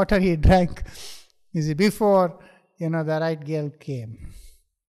much water he drank before the right girl came.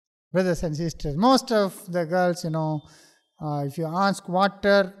 Brothers and sisters, most of the girls, if you ask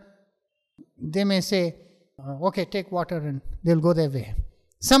water, they may say, okay, take water, and they'll go their way.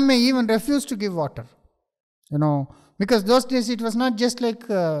 Some may even refuse to give water, because those days it was not just like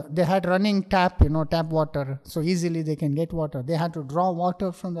they had running tap water, so easily they can get water. They had to draw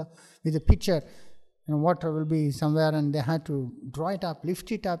water with a pitcher. Water will be somewhere, and they had to draw it up,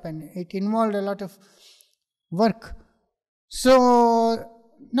 lift it up, and it involved a lot of work. So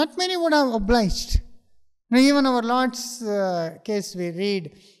not many would have obliged. Even our Lord's case, we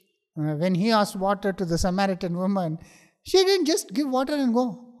read, when he asked water to the Samaritan woman, she didn't just give water and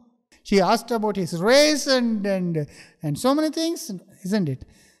go. She asked about his race and so many things, isn't it?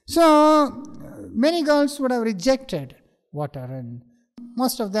 So many girls would have rejected water, and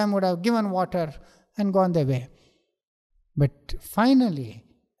most of them would have given water and gone their way. But finally,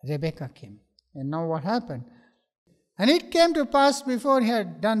 Rebekah came. And now what happened? And it came to pass before he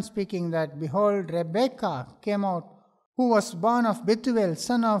had done speaking that, behold, Rebekah came out, who was born of Bethuel,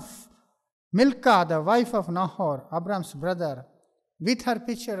 son of Milcah, the wife of Nahor, Abram's brother, with her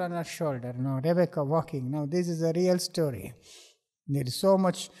pitcher on her shoulder. Now, Rebekah walking. Now, this is a real story. There is so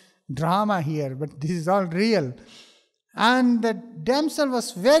much drama here, but this is all real. And the damsel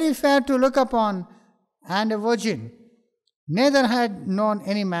was very fair to look upon, and a virgin, neither had known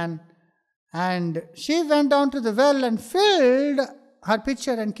any man. And she went down to the well and filled her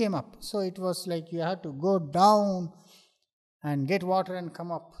pitcher and came up. So it was like you had to go down and get water and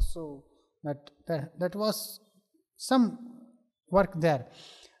come up. So that was some work there.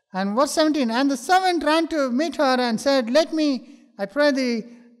 And verse 17, and the servant ran to meet her and said, let me, I pray thee,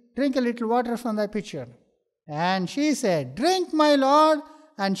 drink a little water from thy pitcher. And she said, drink, my lord.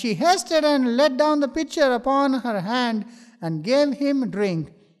 And she hasted and let down the pitcher upon her hand and gave him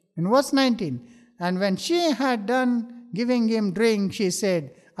drink. In verse 19, and when she had done giving him drink, she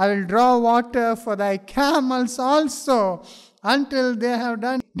said, I will draw water for thy camels also until they have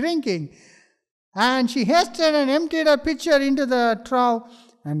done drinking. And she hasted and emptied her pitcher into the trough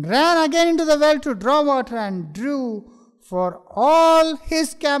and ran again into the well to draw water and drew for all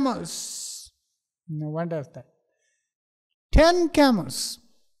his camels. No wonder of that. 10 camels.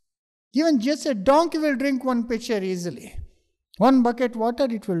 Even just a donkey will drink one pitcher easily. 1 bucket water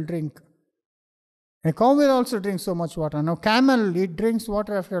it will drink. A cow will also drink so much water. Now camel, it drinks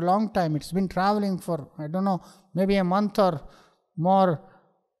water after a long time. It's been traveling for, maybe a month or more.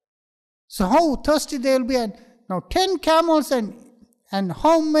 So how thirsty they will be. And now 10 camels and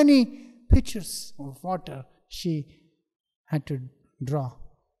how many pitchers of water she had to draw.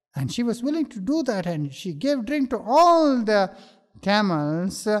 And she was willing to do that, and she gave drink to all the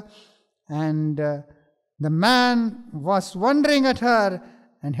camels. And the man was wondering at her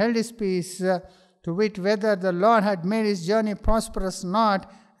and held his peace, to wit whether the Lord had made his journey prosperous or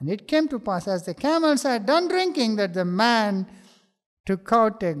not. And it came to pass, as the camels had done drinking, that the man took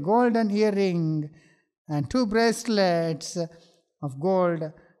out a golden earring and 2 bracelets of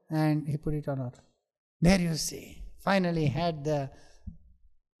gold, and he put it on her. There you see, finally had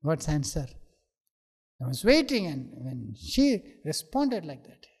God's answer. I was waiting, and when she responded like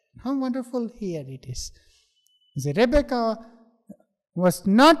that, how wonderful here it is. See, Rebecca was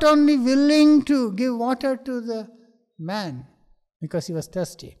not only willing to give water to the man because he was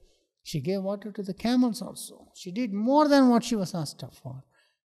thirsty, she gave water to the camels also. She did more than what she was asked for.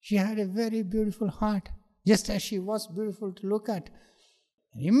 She had a very beautiful heart, just as she was beautiful to look at.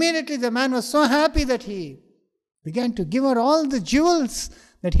 And immediately the man was so happy that he began to give her all the jewels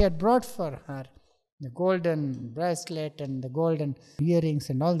that he had brought for her, the golden bracelet and the golden earrings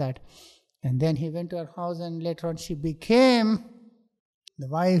and all that. And then he went to her house, and later on she became the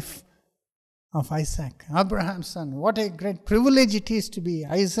wife of Isaac, Abraham's son. What a great privilege it is to be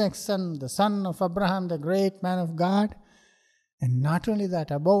Isaac's son, the son of Abraham, the great man of God. And not only that,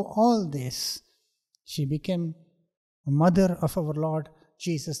 above all this, she became a mother of our Lord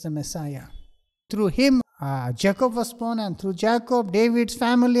Jesus the Messiah. Through him, Jacob was born, and through Jacob, David's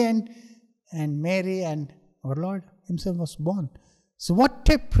family and Mary and our Lord himself was born. So what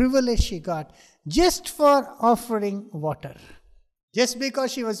a privilege she got just for offering water. Just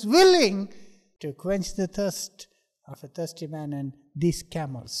because she was willing to quench the thirst of a thirsty man and these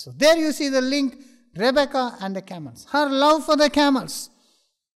camels. So there you see the link, Rebecca and the camels. Her love for the camels.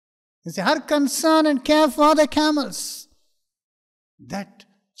 You see, her concern and care for the camels. That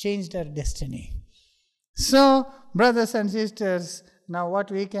changed her destiny. So, brothers and sisters, now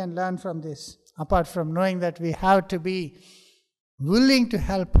what we can learn from this, apart from knowing that we have to be willing to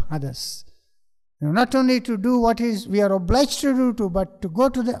help others. Not only to do what is we are obliged to do, but to go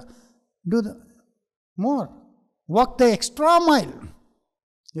to do the more. Walk the extra mile.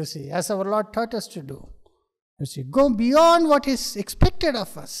 You see, as our Lord taught us to do. You see, go beyond what is expected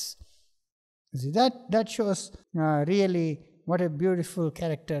of us. You see, that shows really what a beautiful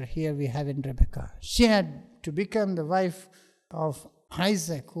character here we have in Rebecca. She had to become the wife of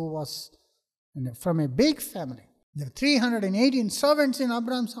Isaac, who was from a big family. There were 318 servants in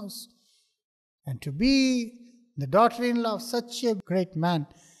Abraham's house. And to be the daughter-in-law of such a great man,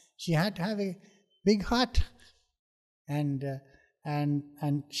 she had to have a big heart. And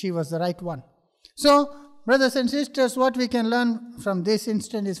she was the right one. So, brothers and sisters, what we can learn from this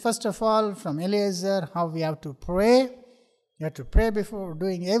instance is, first of all, from Eliezer, how we have to pray. You have to pray before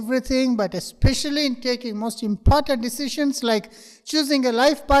doing everything, but especially in taking most important decisions like choosing a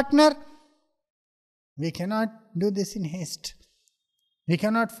life partner. We cannot do this in haste. We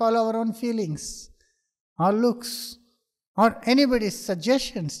cannot follow our own feelings or looks or anybody's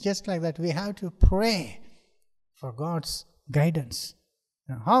suggestions just like that. We have to pray for God's guidance.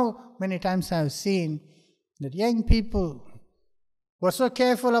 How many times I have seen that young people were so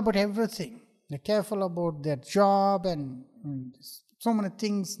careful about everything. They're careful about their job and so many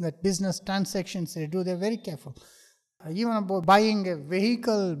things, that business transactions they do, they're very careful. Even about buying a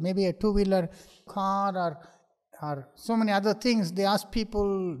vehicle, maybe a two-wheeler car or so many other things, they ask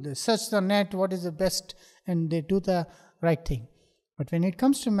people, they search the net, what is the best, and they do the right thing. But when it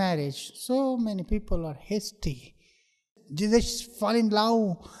comes to marriage, so many people are hasty. They just fall in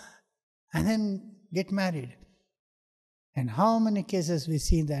love and then get married. And how many cases we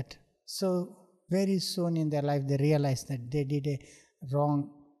see that so very soon in their life they realize that they did a wrong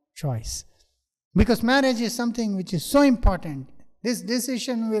choice. Because marriage is something which is so important. This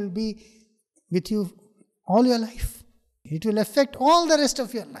decision will be with you all your life. It will affect all the rest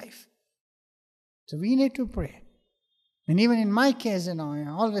of your life. So we need to pray. And even in my case, I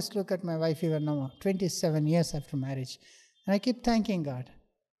always look at my wife even now, 27 years after marriage. And I keep thanking God.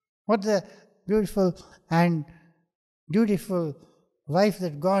 What the beautiful and dutiful wife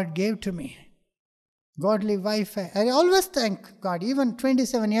that God gave to me. Godly wife. I always thank God, even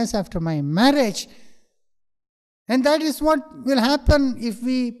 27 years after my marriage. And that is what will happen if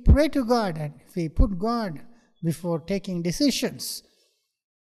we pray to God and if we put God before taking decisions.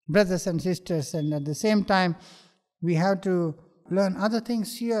 Brothers and sisters, and at the same time, we have to learn other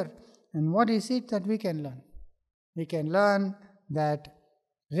things here. And what is it that we can learn? We can learn that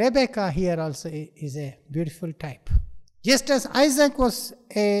Rebecca here also is a beautiful type. Just as Isaac was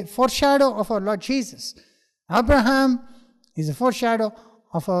a foreshadow of our Lord Jesus, Abraham is a foreshadow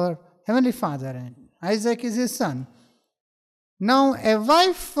of our Heavenly Father, and Isaac is his son. Now, a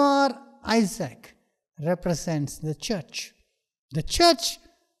wife for Isaac represents the church. The church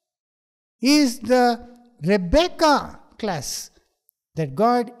is the Rebecca class that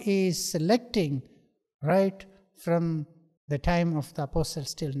God is selecting right from the time of the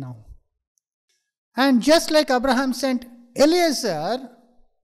apostles till now. And just like Abraham sent Eliezer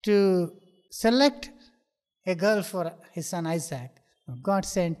to select a girl for his son Isaac, God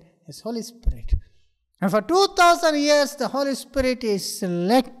sent his Holy Spirit. And for 2000 years, the Holy Spirit is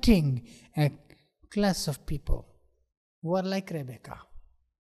selecting a class of people who are like Rebecca.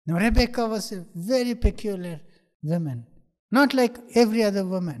 Now, Rebecca was a very peculiar woman, not like every other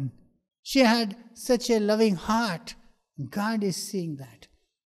woman. She had such a loving heart. God is seeing that.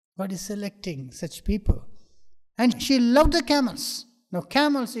 God is selecting such people. And she loved the camels. Now,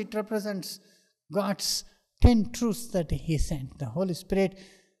 camels, it represents God's 10 truths that He sent. The Holy Spirit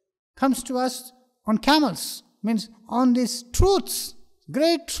comes to us on camels, means on these truths,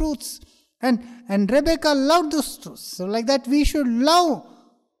 great truths. And Rebecca loved those truths. So like that, we should love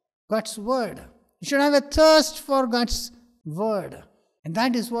God's word. We should have a thirst for God's word. And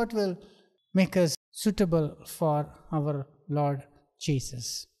that is what will make us suitable for our Lord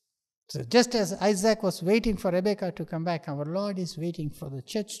Jesus. So just as Isaac was waiting for Rebecca to come back, our Lord is waiting for the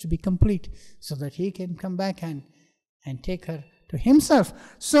church to be complete so that He can come back and take her to Himself.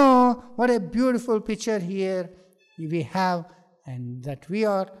 So what a beautiful picture here we have, and that we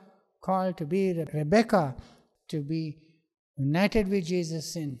are called to be Rebecca, to be united with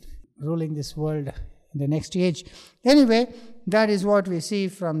Jesus in ruling this world in the next age. Anyway, that is what we see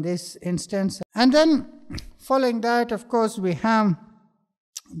from this instance. And then following that, of course, we have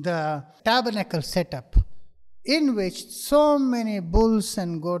the tabernacle setup, in which so many bulls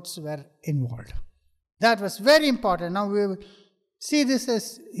and goats were involved. That was very important. Now we will see this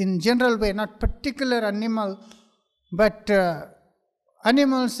as in general way, not particular animal, but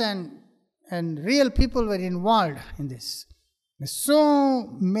animals and real people were involved in this. There's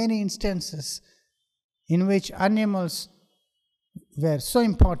so many instances in which animals were so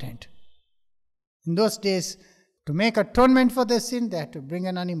important. In those days, to make atonement for their sin, they had to bring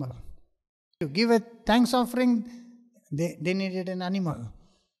an animal. To give a thanks offering, they needed an animal.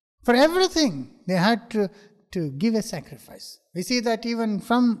 For everything, they had to give a sacrifice. We see that even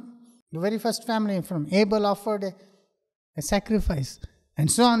from the very first family, from Abel offered a sacrifice.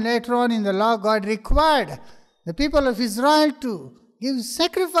 And so on later on in the law, God required the people of Israel to give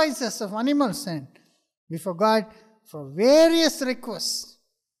sacrifices of animals and before God for various requests.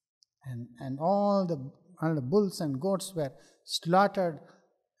 And all the bulls and goats were slaughtered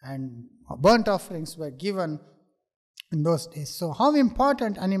and burnt offerings were given in those days. So how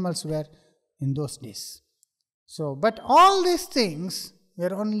important animals were in those days. So, but all these things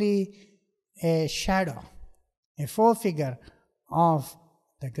were only a shadow, a forefigure of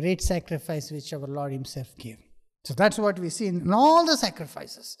the great sacrifice which our Lord Himself gave. So that's what we see in all the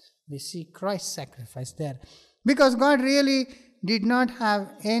sacrifices. We see Christ's sacrifice there. Because God really did not have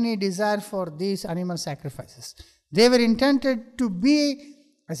any desire for these animal sacrifices. They were intended to be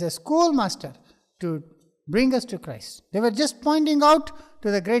as a schoolmaster to bring us to Christ. They were just pointing out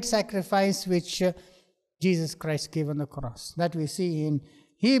to the great sacrifice which Jesus Christ gave on the cross. That we see in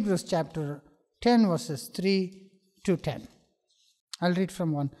Hebrews chapter 10 verses 3 to 10. I'll read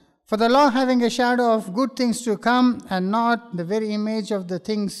from 1. For the law, having a shadow of good things to come, and not the very image of the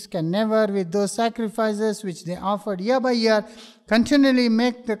things, can never, with those sacrifices which they offered year by year, continually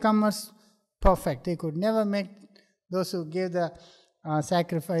make the comers perfect. They could never make those who gave the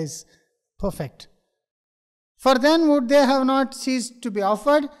sacrifice perfect. For then would they have not ceased to be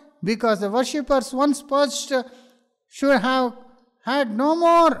offered, because the worshippers once purged should have had no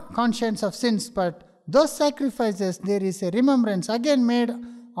more conscience of sins, but those sacrifices there is a remembrance again made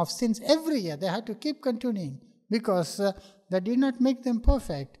of sins every year. They had to keep continuing because that did not make them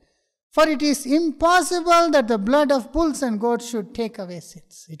perfect. For it is impossible that the blood of bulls and goats should take away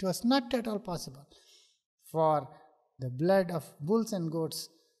sins. It was not at all possible for the blood of bulls and goats,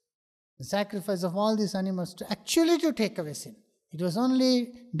 the sacrifice of all these animals, to actually to take away sin. It was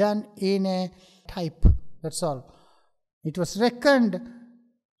only done in a type, that's all. It was reckoned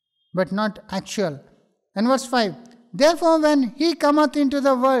but not actual. And verse 5, therefore when He cometh into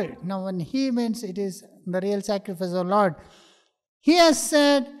the world, now when He means it is the real sacrifice of Lord, He has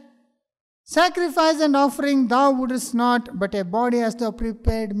said, sacrifice and offering thou wouldest not, but a body hast thou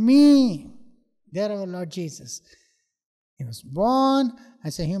prepared me. There our Lord Jesus. He was born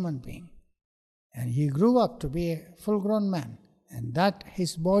as a human being, and He grew up to be a full-grown man, and that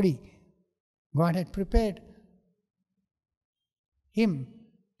His body, God had prepared Him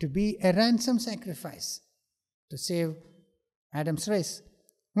to be a ransom sacrifice to save Adam's race.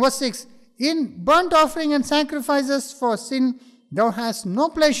 Verse 6, in burnt offering and sacrifices for sin thou hast no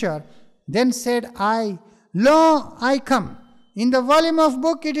pleasure. Then said I, lo, I come. In the volume of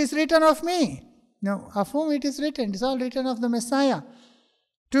book it is written of me. Now, of whom it is written? It is all written of the Messiah.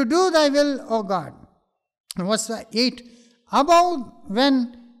 To do thy will, O God. Verse 8, above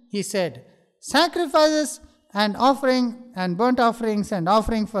when He said, sacrifices and offering and burnt offerings and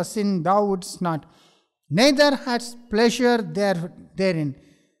offering for sin thou wouldst not, neither hast pleasure therein,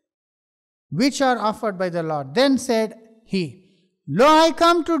 which are offered by the Lord. Then said he, Lo, I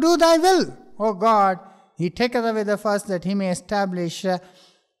come to do thy will, O God. He taketh away the first, that he may establish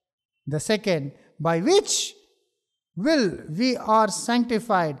the second, by which will we are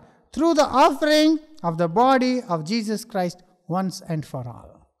sanctified through the offering of the body of Jesus Christ once and for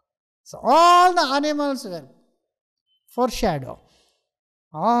all. So all the animals were foreshadow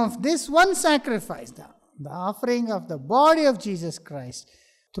of this one sacrifice, the offering of the body of Jesus Christ,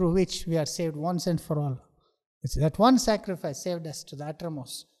 through which we are saved once and for all. It's that one sacrifice saved us to the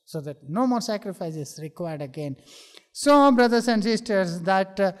uttermost, so that no more sacrifice is required again. So, brothers and sisters,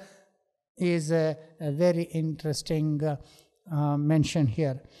 that is a very interesting mention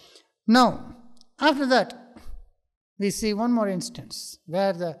here. Now, after that, we see one more instance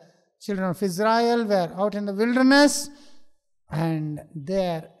where the children of Israel were out in the wilderness, and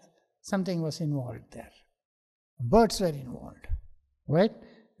there something was involved there. Birds were involved, right?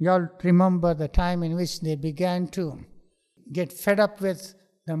 You all remember the time in which they began to get fed up with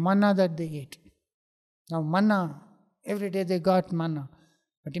the manna that they ate. Now manna, every day they got manna.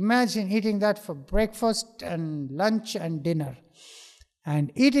 But imagine eating that for breakfast and lunch and dinner.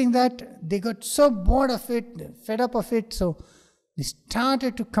 And eating that, they got so bored of it, fed up of it, so they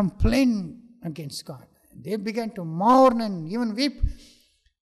started to complain against God. They began to mourn and even weep.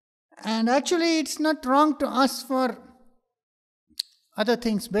 And actually it's not wrong to ask for other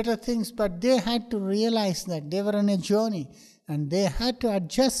things, better things, but they had to realize that they were on a journey and they had to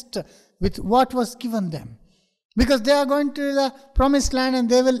adjust with what was given them. Because they are going to the promised land and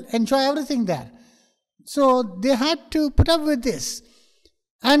they will enjoy everything there. So they had to put up with this.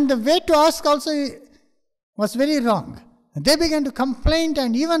 And the way to ask also was very wrong. They began to complain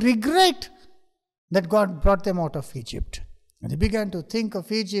and even regret that God brought them out of Egypt. And they began to think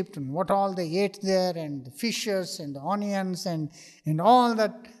of Egypt and what all they ate there, and the fishes and the onions and all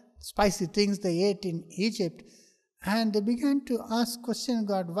that spicy things they ate in Egypt. And they began to ask question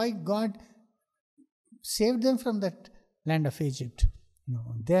God, why God saved them from that land of Egypt.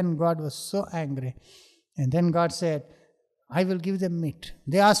 Then God was so angry. And then God said, I will give them meat.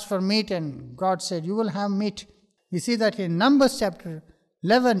 They asked for meat and God said, you will have meat. We see that in Numbers chapter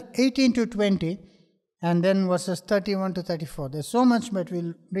 11, 18 to 20. And then verses 31 to 34. There's so much, but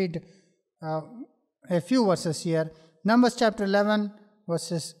we'll read a few verses here. Numbers chapter 11,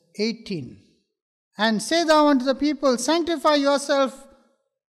 verses 18. And say thou unto the people, sanctify yourself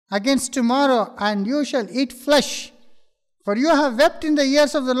against tomorrow, and you shall eat flesh. For you have wept in the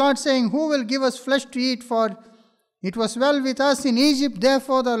ears of the Lord, saying, who will give us flesh to eat? For it was well with us in Egypt,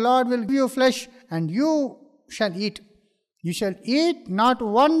 therefore the Lord will give you flesh, and you shall eat. You shall eat not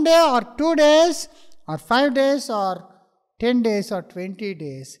 1 day or 2 days, or 5 days, or 10 days, or 20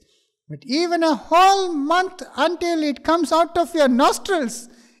 days, but even a whole month until it comes out of your nostrils.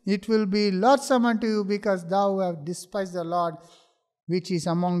 It will be loathsome unto you, because thou have despised the Lord, which is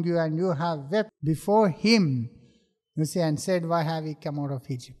among you, and you have wept before him. You see, and said, why have we come out of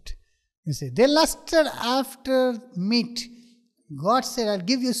Egypt? You see, they lusted after meat. God said, I'll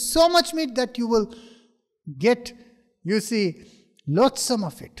give you so much meat that you will get, you see, loathsome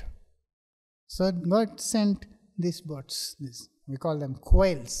of it. So God sent these birds, we call them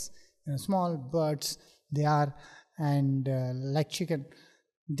quails, small birds they are, and like chicken.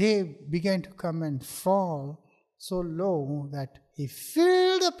 They began to come and fall so low that he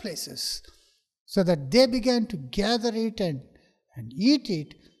filled the places, so that they began to gather it and eat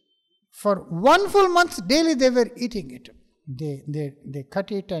it. For 1 full month daily they were eating it. They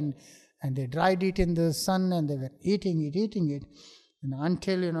cut it and they dried it in the sun, and they were eating it. And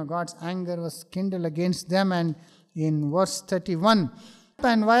until, God's anger was kindled against them. And in verse 31,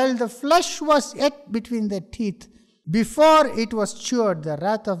 and while the flesh was yet between their teeth, before it was chewed, the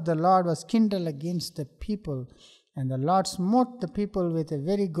wrath of the Lord was kindled against the people. And the Lord smote the people with a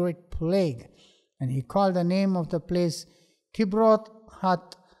very great plague. And he called the name of the place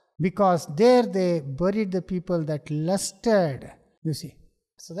Kibroth-Hath, because there they buried the people that lusted. You see.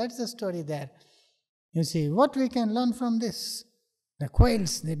 So that's the story there. You see, what we can learn from this? The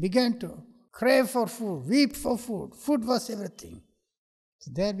quails, they began to crave for food, weep for food. Food was everything.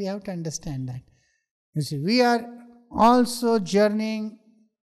 So there we have to understand that. You see, we are also journeying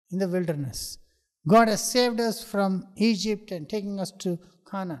in the wilderness. God has saved us from Egypt and taking us to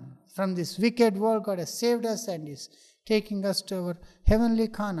Canaan. From this wicked world, God has saved us and is taking us to our heavenly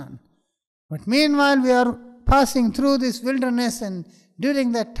Canaan. But meanwhile, we are passing through this wilderness, and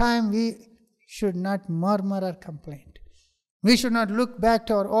during that time, we should not murmur or complain. We should not look back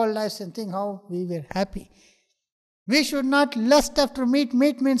to our old lives and think how we were happy. We should not lust after meat.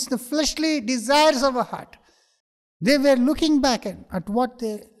 Meat means the fleshly desires of our heart. They were looking back at what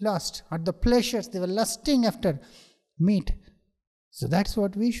they lost, at the pleasures. They were lusting after meat. So that's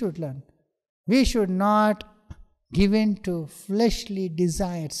what we should learn. We should not give in to fleshly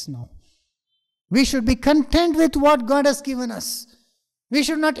desires now. We should be content with what God has given us. We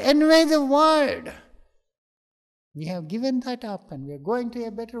should not envy the world. We have given that up and we are going to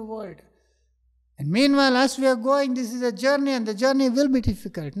a better world. And meanwhile, as we are going, this is a journey and the journey will be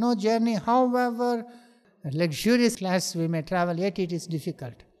difficult. No journey, however luxurious class we may travel, yet it is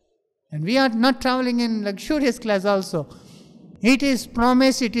difficult. And we are not traveling in luxurious class also. It is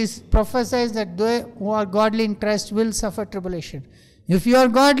promised, it is prophesied that they who are godly in Christ will suffer tribulation. If you are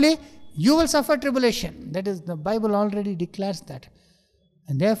godly, you will suffer tribulation. That is, the Bible already declares that.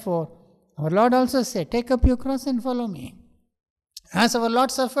 And therefore, our Lord also said, take up your cross and follow me. As our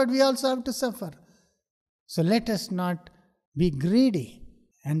Lord suffered, we also have to suffer. So let us not be greedy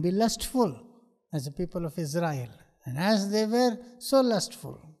and be lustful as the people of Israel. And as they were so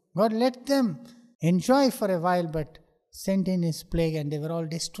lustful, God let them enjoy for a while, but sent in His plague and they were all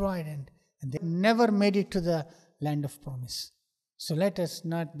destroyed and they never made it to the land of promise. So let us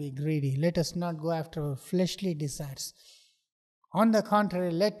not be greedy. Let us not go after our fleshly desires. On the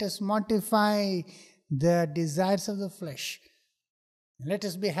contrary, let us mortify the desires of the flesh. Let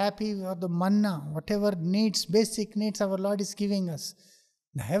us be happy with the manna, whatever needs, basic needs our Lord is giving us.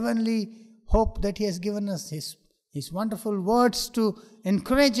 The heavenly hope that He has given us, His wonderful words to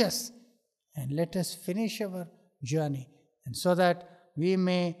encourage us. And let us finish our journey, and so that we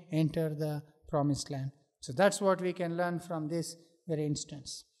may enter the promised land. So that's what we can learn from this very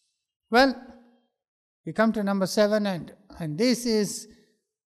instance. Well, we come to number 7, and this is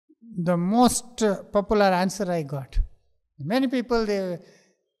the most popular answer I got. Many people, they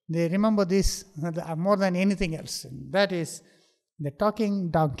remember this more than anything else. And that is the talking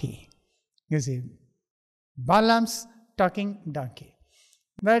donkey. You see, Balaam's talking donkey.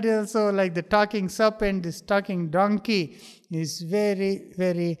 That is also like the talking serpent. This talking donkey is very,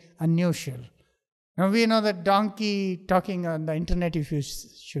 very unusual. Now we know that donkey talking on the internet, if you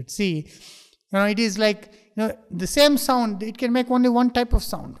should see, it is like, the same sound, it can make only one type of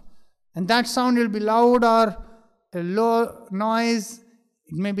sound. And that sound will be loud or a low noise,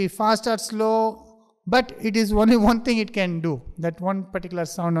 it may be fast or slow, but it is only one thing it can do. That one particular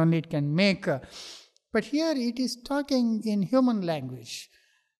sound only it can make. But here it is talking in human language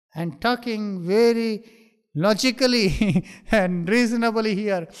and talking very logically and reasonably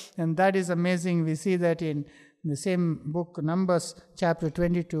here. And that is amazing. We see that in the same book, Numbers chapter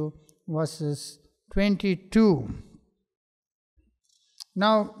 22, verses 22.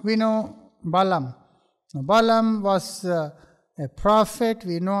 Now we know Balaam. Balaam was a prophet.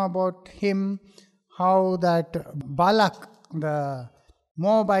 We know about him, how that Balak, the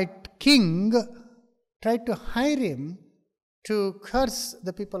Moabite king, tried to hire him to curse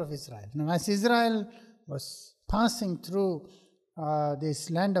the people of Israel. Now, as Israel was passing through this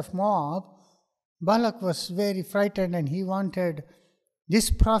land of Moab, Balak was very frightened and he wanted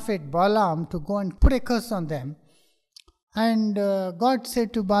this prophet Balaam to go and put a curse on them. And God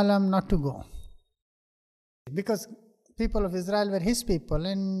said to Balaam not to go, because people of Israel were his people,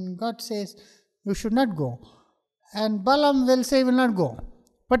 and God says you should not go. And Balaam will say will not go.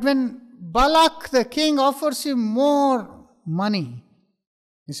 But when Balak the king offers him more money,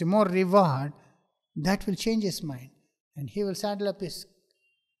 more reward, that will change his mind. And he will saddle up his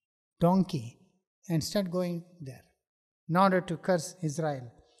donkey and start going there in order to curse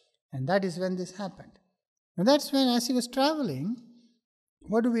Israel. And that is when this happened. And that's when, as he was traveling,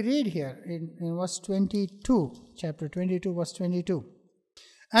 what do we read here in verse 22, chapter 22, verse 22?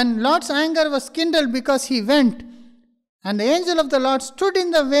 And Lord's anger was kindled because he went, and the angel of the Lord stood in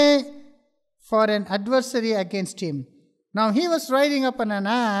the way for an adversary against him. Now he was riding upon an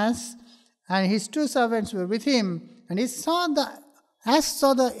ass, and his 2 servants were with him, and he saw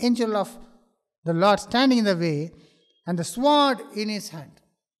the angel of the Lord standing in the way, and the sword in his hand.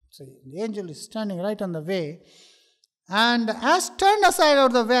 So the angel is standing right on the way, and the ass turned aside out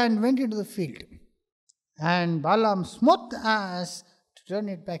of the way and went into the field. And Balaam smote the ass to turn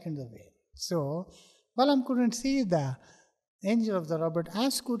it back into the way. So Balaam couldn't see the angel of the Lord, but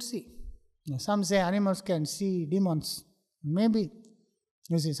ass could see. Some say animals can see demons. Maybe.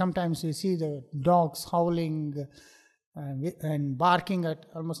 You see, sometimes you see the dogs howling and barking at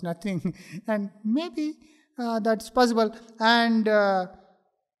almost nothing. And maybe that's possible. And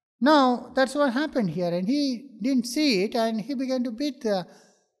now that's what happened here. And he didn't see it, and he began to beat the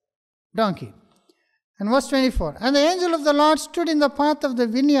donkey. And verse 24. And the angel of the Lord stood in the path of the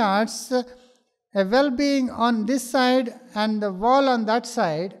vineyards a well being on this side and the wall on that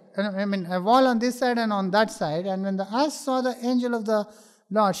side, a wall on this side and on that side. And when the ass saw the angel of the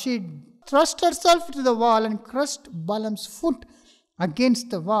Lord, she thrust herself to the wall and crushed Balaam's foot against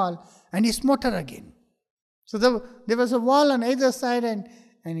the wall, and he smote her again. So there was a wall on either side, and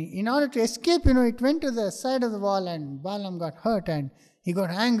in order to escape, it went to the side of the wall, and Balaam got hurt, and he got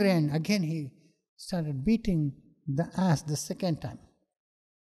angry, and again he started beating the ass the second time.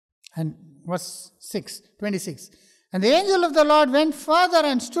 And verse 26. And the angel of the Lord went further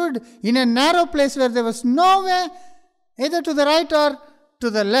and stood in a narrow place where there was no way either to the right or to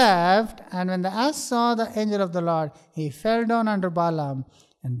the left. And when the ass saw the angel of the Lord, he fell down under Balaam.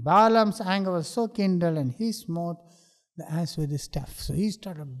 And Balaam's anger was so kindled, and he smote the ass with his staff. So he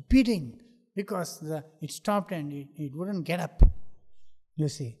started beating because it stopped and it wouldn't get up. You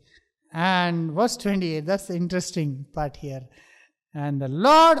see. And verse 28, that's the interesting part here. And the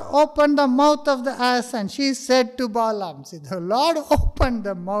Lord opened the mouth of the ass, and she said to Balaam, see, the Lord opened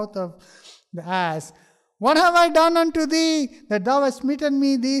the mouth of the ass. What have I done unto thee, that thou hast smitten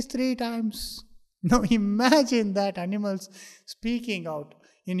me these 3 times? Now imagine that animals speaking out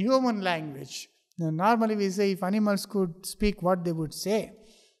in human language. Now, normally we say if animals could speak, what they would say.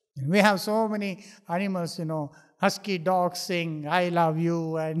 We have so many animals, husky dogs sing, I love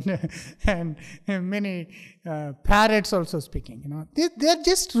you, and many parrots also speaking. They're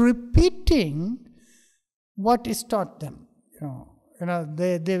just repeating what is taught them.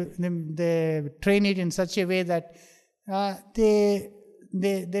 They train it in such a way that they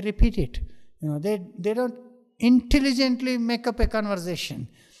repeat it. They don't intelligently make up a conversation.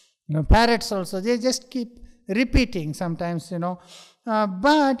 Parrots also, they just keep repeating sometimes.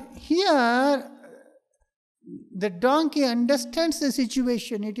 But here the donkey understands the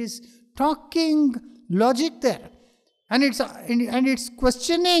situation. It is talking logic there, and it's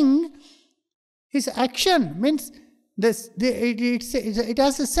questioning his action. Means it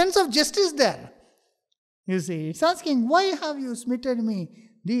has a sense of justice there. You see, it's asking, why have you smitten me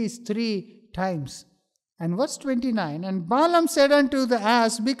these 3 times? And verse 29, and Balaam said unto the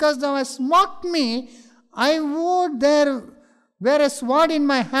ass, because thou hast mocked me, I would there were a sword in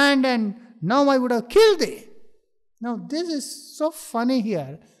my hand, and now I would have killed thee. Now this is so funny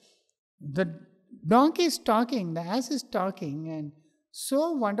here. The donkey is talking, the ass is talking, and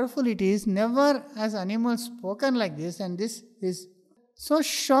so wonderful it is. Never has animal spoken like this, and this is so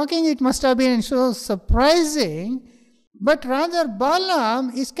shocking it must have been, and so surprising. But rather Balaam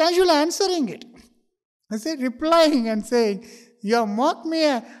is casually answering it. I say, replying and saying, you have mocked me.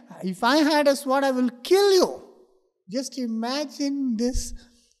 If I had a sword, I will kill you. Just imagine this.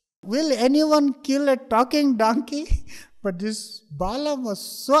 Will anyone kill a talking donkey? But this Balaam was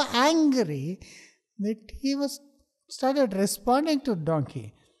so angry that he started responding to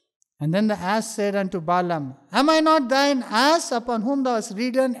donkey. And then the ass said unto Balaam, am I not thine ass upon whom thou hast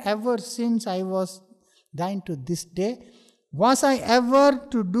ridden ever since I was thine to this day? Was I ever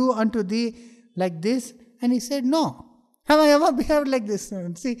to do unto thee like this? And he said, no. Have I ever behaved like this?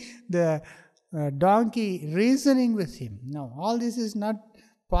 And see, the donkey reasoning with him. No, all this is not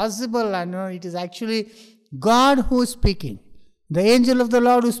possible. I know it is actually God who is speaking. The angel of the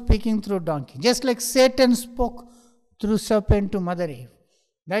Lord who is speaking through donkey. Just like Satan spoke through serpent to Mother Eve.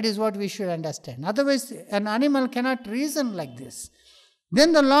 That is what we should understand. Otherwise, an animal cannot reason like this.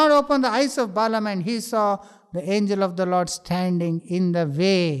 Then the Lord opened the eyes of Balaam, and he saw the angel of the Lord standing in the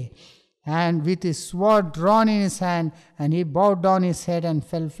way, and with his sword drawn in his hand, and he bowed down his head and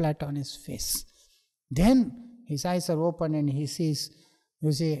fell flat on his face. Then his eyes are opened, and he sees,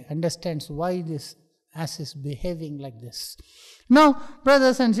 understands why this ass is behaving like this. Now,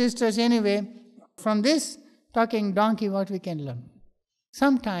 brothers and sisters, anyway, from this talking donkey, what we can learn?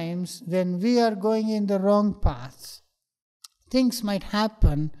 Sometimes when we are going in the wrong path, things might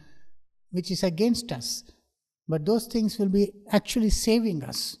happen which is against us, but those things will be actually saving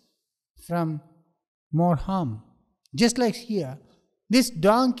us from more harm. Just like here, this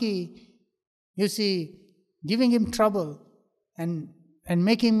donkey, giving him trouble and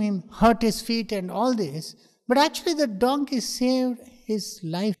making him hurt his feet and all this, but actually the donkey saved his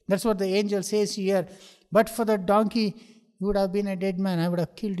life. That's what the angel says here. But for the donkey, you would have been a dead man, I would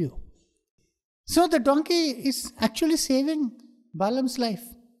have killed you. So the donkey is actually saving Balaam's life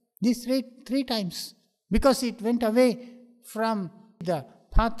these three times, because it went away from the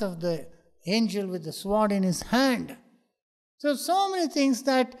path of the angel with the sword in his hand. So many things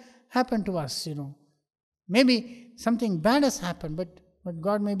that happen to us, Maybe something bad has happened, but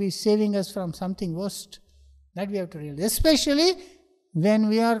God may be saving us from something worst. That we have to realize. Especially when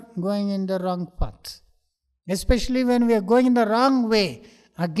we are going in the wrong path. Especially when we are going in the wrong way.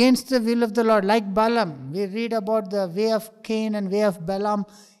 against the will of the Lord, like Balaam. We read about the way of Cain and way of Balaam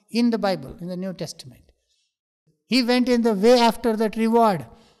in the Bible, in the New Testament. He went in the way after that reward,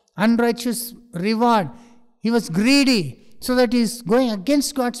 unrighteous reward. He was greedy, so that he is going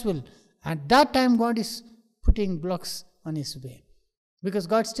against God's will. At that time, God is putting blocks on his way, because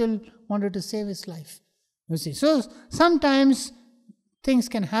God still wanted to save his life. You see, so sometimes things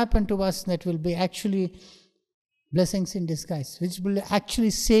can happen to us that will be actually blessings in disguise, which will actually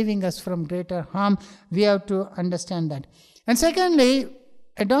saving us from greater harm. We have to understand that. And secondly,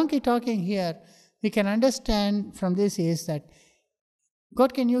 a donkey talking here, we can understand from this is that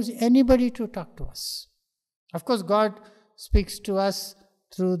God can use anybody to talk to us. Of course, God speaks to us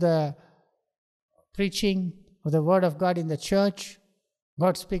through the preaching of the word of God in the church.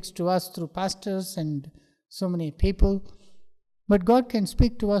 God speaks to us through pastors and so many people. But God can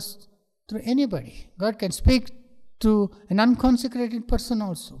speak to us through anybody. God can speak to an unconsecrated person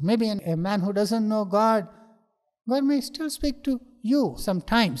also. Maybe a man who doesn't know God, God may still speak to you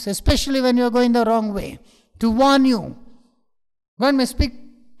sometimes, especially when you are going the wrong way, to warn you. God may speak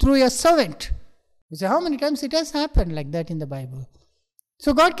through your servant. You say, how many times it has happened like that in the Bible?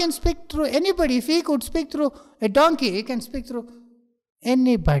 So God can speak through anybody. If he could speak through a donkey, he can speak through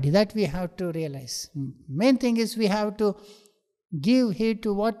anybody. That we have to realize. Main thing is we have to give heed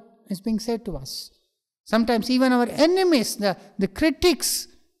to what is being said to us. Sometimes even our enemies, the critics,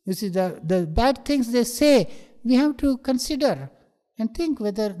 you see, the bad things they say, we have to consider and think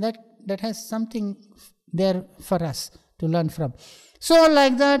whether that has something there for us to learn from. So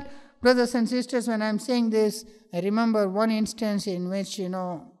like that, brothers and sisters, when I'm saying this, I remember one instance in which,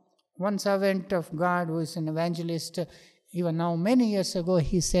 one servant of God who is an evangelist, even now many years ago,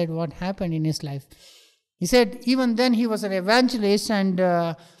 he said what happened in his life. He said even then he was an evangelist and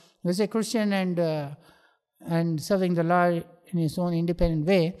he was a Christian and serving the Lord in his own independent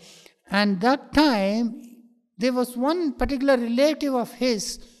way. And that time, there was one particular relative of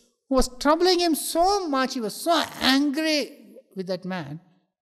his who was troubling him so much. He was so angry with that man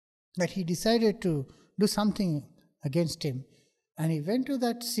that he decided to do something against him. And he went to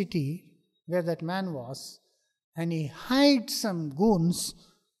that city where that man was, and he hired some goons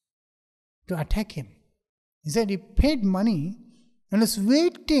to attack him. He said he paid money and was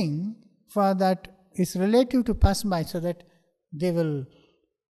waiting for that his relative to pass by so that they will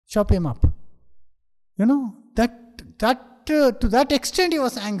chop him up. To that extent he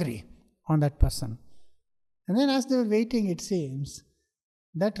was angry on that person. And then as they were waiting, it seems,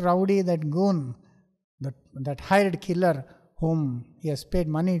 that rowdy, that goon, that hired killer whom he has paid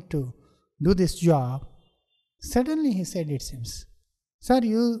money to do this job, suddenly he said, it seems, sir,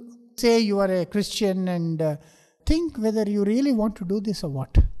 you say you are a Christian and think whether you really want to do this or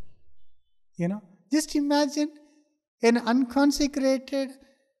what. Just imagine an unconsecrated,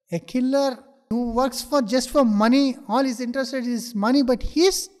 a killer who works just for money, all he's interested is money, but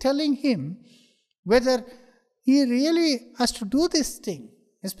he's telling him whether he really has to do this thing,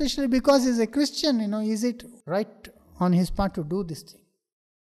 especially because he's a Christian, is it right on his part to do this thing?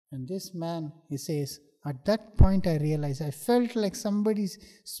 And this man, he says, at that point I realized, I felt like somebody's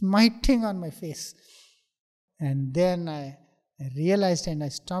smiting on my face. And then I realized and I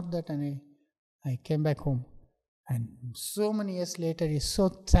stopped that and I came back home. And so many years later, he's so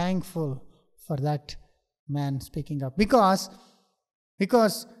thankful for that man speaking up. Because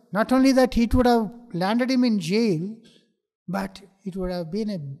not only that it would have landed him in jail, but it would have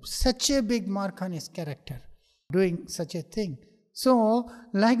been such a big mark on his character, doing such a thing. So,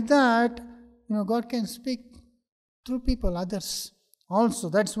 like that, God can speak through people, others also.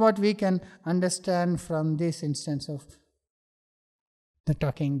 That's what we can understand from this instance of the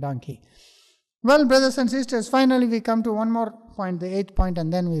talking donkey. Well, brothers and sisters, finally we come to one more point, the 8th point,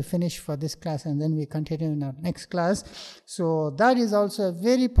 and then we finish for this class and then we continue in our next class. So that is also a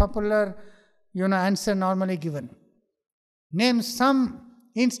very popular, answer normally given. Name some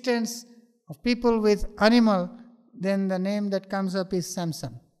instance of people with animal, then the name that comes up is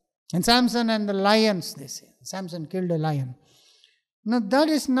Samson. And Samson and the lions, they say. Samson killed a lion. Now that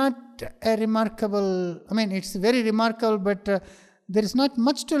is not a remarkable, it's very remarkable, but there is not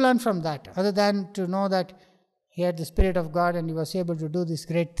much to learn from that, other than to know that he had the Spirit of God and he was able to do this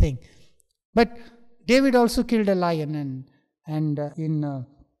great thing. But David also killed a lion, and in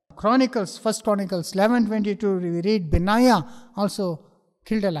Chronicles, 1 Chronicles 11:22, we read Benaiah also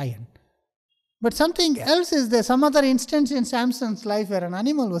killed a lion. But something else is there, some other instance in Samson's life where an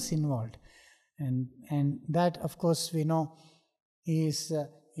animal was involved. And that, of course, we know is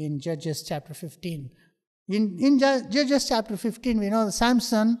in Judges chapter 15. In Judges chapter 15, we know that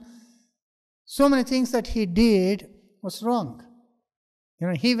Samson, so many things that he did was wrong.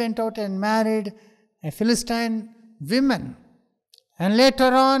 He went out and married a Philistine woman. And later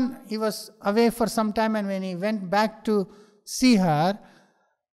on, he was away for some time, and when he went back to see her,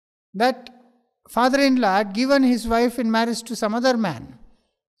 that father-in-law had given his wife in marriage to some other man.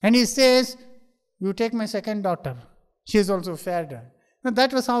 And he says, you take my second daughter. She is also fair. Now,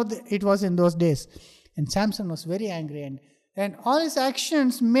 that was how it was in those days. And Samson was very angry, and all his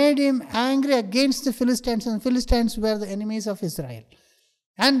actions made him angry against the Philistines, and the Philistines were the enemies of Israel.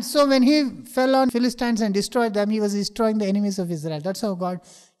 And so when he fell on Philistines and destroyed them, he was destroying the enemies of Israel. That's how God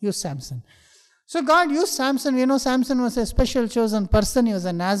used Samson. So God used Samson. We know Samson was a special chosen person. He was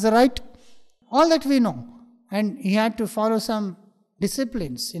a Nazarite. All that we know. And he had to follow some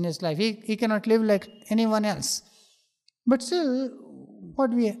disciplines in his life. He cannot live like anyone else. But still,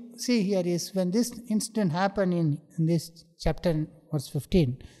 what we see here is when this incident happened in this chapter, verse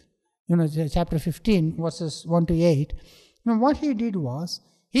 15, chapter 15, verses 1 to 8, what he did was,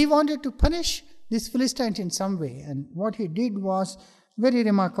 he wanted to punish these Philistines in some way. And what he did was very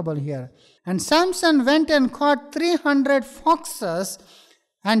remarkable here. And Samson went and caught 300 foxes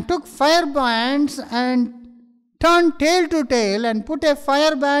and took firebrands and turned tail to tail and put a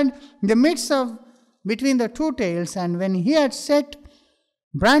firebrand in the midst of between the two tails. And when he had set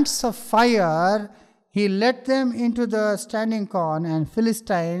brands of fire, he let them into the standing corn and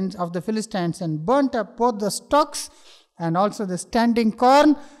of the Philistines, and burnt up both the stalks and also the standing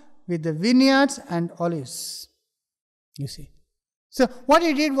corn with the vineyards and olives. You see. So what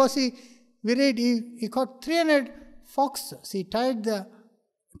he did was, he caught 300 foxes. He tied the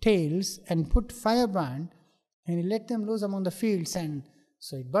tails and put firebrand, and he let them loose among the fields, and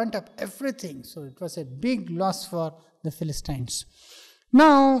so it burnt up everything. So it was a big loss for the Philistines.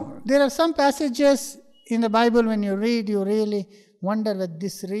 Now, there are some passages in the Bible when you read, you really wonder whether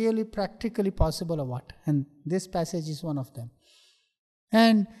this really practically possible or what. And this passage is one of them.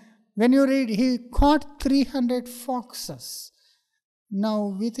 And when you read, he caught 300 foxes.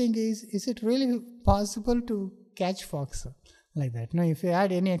 Now, we think, is it really possible to catch foxes like that? No, if you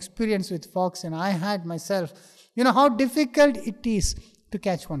had any experience with fox, and I had myself, how difficult it is to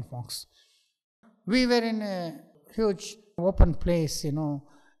catch one fox. We were in a huge open place, in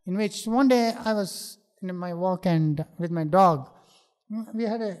which one day I was in my walk and with my dog. We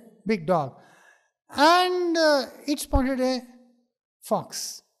had a big dog, and it spotted a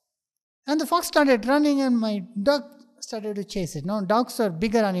fox. And the fox started running, and my dog started to chase it. Now, dogs are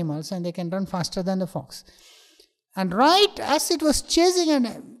bigger animals, and they can run faster than the fox. And right as it was chasing,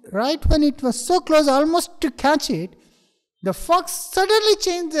 and right when it was so close almost to catch it, the fox suddenly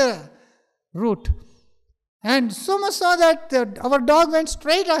changed the route. And so much so that our dog went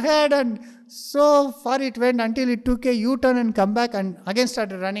straight ahead, and so far it went until it took a U-turn and come back and again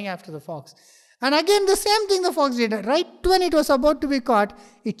started running after the fox. And again the same thing the fox did. Right when it was about to be caught,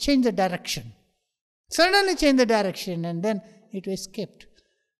 it changed the direction. Suddenly changed the direction, and then it escaped.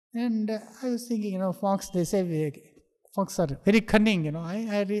 And I was thinking, fox, they say fox are very cunning,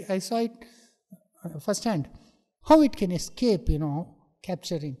 I saw it firsthand. How it can escape,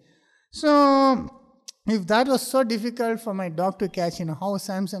 capturing. So, if that was so difficult for my dog to catch, how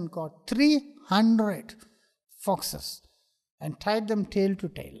Samson caught 300 foxes and tied them tail to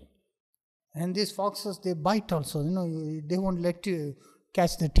tail. And these foxes, they bite also, they won't let you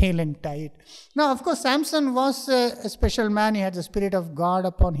catch the tail and tie it. Now, of course, Samson was a special man. He had the Spirit of God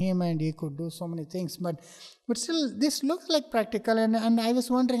upon him, and he could do so many things. But still, this looks like practical. And I was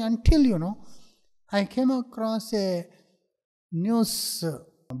wondering until, I came across a news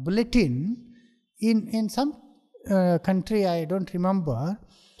bulletin in some country, I don't remember,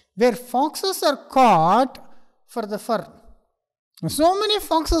 where foxes are caught for the fur. So many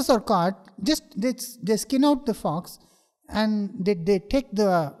foxes are caught, just they skin out the fox, and they take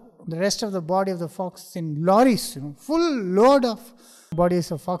the rest of the body of the fox in lorries, full load of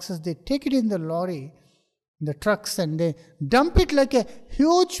bodies of foxes. They take it in the lorry, the trucks, and they dump it like a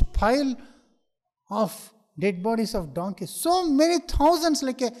huge pile of dead bodies of donkeys. So many thousands,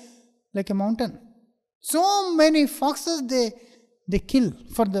 like a mountain. So many foxes they kill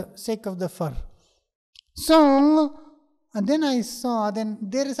for the sake of the fur. So, and then I saw, then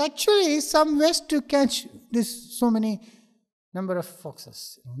there is actually some ways to catch this so many number of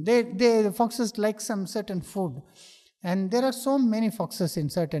foxes. The foxes like some certain food, and there are so many foxes in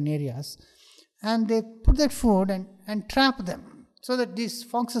certain areas, and they put that food and trap them, so that these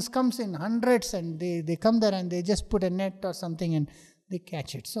foxes comes in hundreds, and they come there and they just put a net or something and they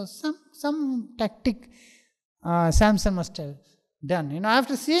catch it. So some tactic Samson must have done.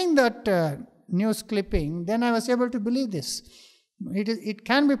 After seeing that news clipping, then I was able to believe this. It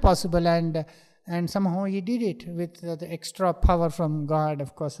can be possible, and and somehow he did it with the extra power from God,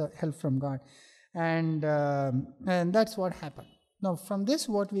 of course, help from God. And that's what happened. Now, from this,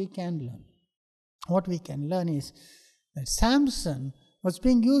 what we can learn? What we can learn is that Samson was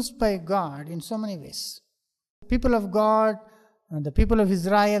being used by God in so many ways. People of God, the people of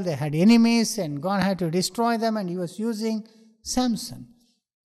Israel, they had enemies and God had to destroy them, and he was using Samson.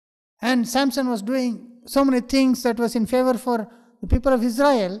 And Samson was doing so many things that was in favor for the people of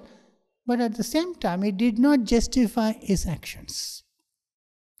Israel, but at the same time, it did not justify his actions.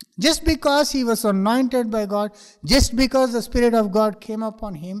 Just because he was anointed by God, just because the Spirit of God came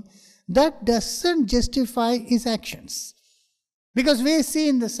upon him, that doesn't justify his actions. Because we see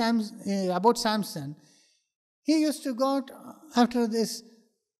in the about Samson, he used to go out after this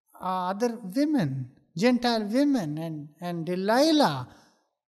other women, Gentile women, and Delilah.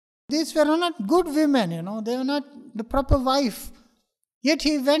 These were not good women, they were not the proper wife. Yet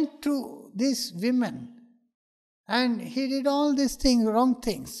he went to these women and he did all these things, wrong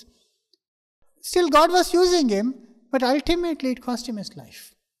things. Still, God was using him, but ultimately it cost him his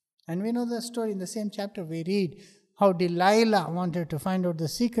life. And we know the story in the same chapter. We read how Delilah wanted to find out the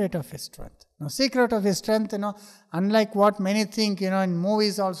secret of his strength. Now, secret of his strength, unlike what many think, in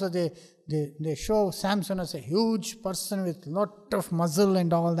movies also they show Samson as a huge person with lot of muscle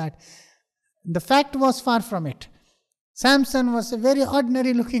and all that. The fact was far from it. Samson was a very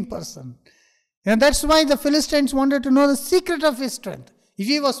ordinary looking person. And that's why the Philistines wanted to know the secret of his strength. If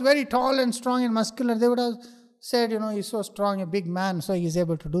he was very tall and strong and muscular, they would have said, he's so strong, a big man, so he's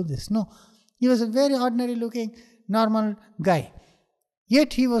able to do this. No, he was a very ordinary looking, normal guy.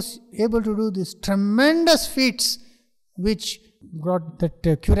 Yet he was able to do these tremendous feats, which brought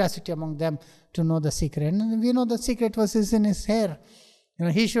that curiosity among them to know the secret. And we know the secret was in his hair.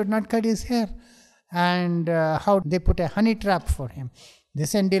 He should not cut his hair. And how they put a honey trap for him. They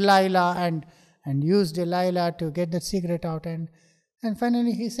sent Delilah and used Delilah to get the secret out. And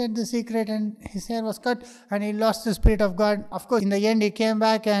finally he said the secret and his hair was cut and he lost the Spirit of God. Of course, in the end he came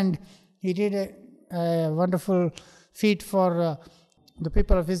back and he did a wonderful feat for the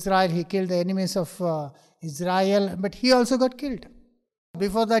people of Israel. He killed the enemies of Israel, but he also got killed.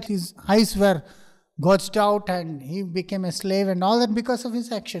 Before that, his eyes were gouged out and he became a slave and all that because of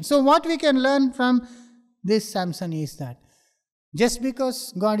his action. So what we can learn from this Samson is that just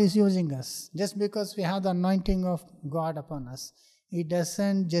because God is using us, just because we have the anointing of God upon us, it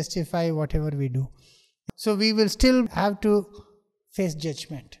doesn't justify whatever we do. So we will still have to face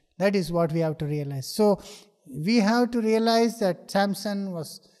judgment. That is what we have to realize. So we have to realize that Samson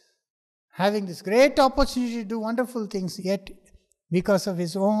was having this great opportunity to do wonderful things, yet because of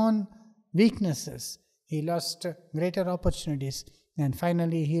his own weaknesses, he lost greater opportunities. And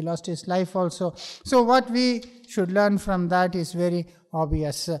finally, he lost his life also. So what we should learn from that is very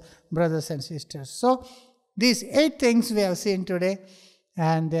obvious, brothers and sisters. So these 8 things we have seen today,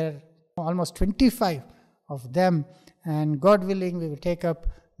 and there are almost 25 of them. And God willing, we will take up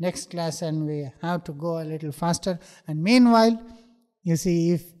next class and we have to go a little faster. And meanwhile, you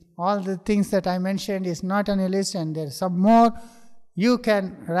see, if all the things that I mentioned is not on your list and there's some more, you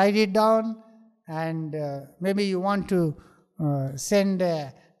can write it down, and maybe you want to send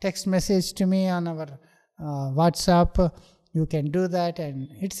a text message to me on our WhatsApp. You can do that, and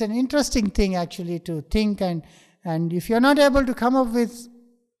it's an interesting thing actually to think, and if you're not able to come up with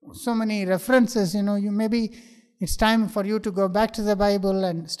so many references, you maybe it's time for you to go back to the Bible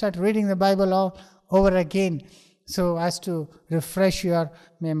and start reading the Bible all over again, so as to refresh your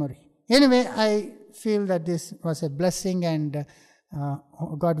memory. Anyway, I feel that this was a blessing, and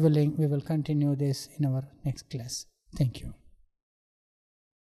God willing, we will continue this in our next class. Thank you.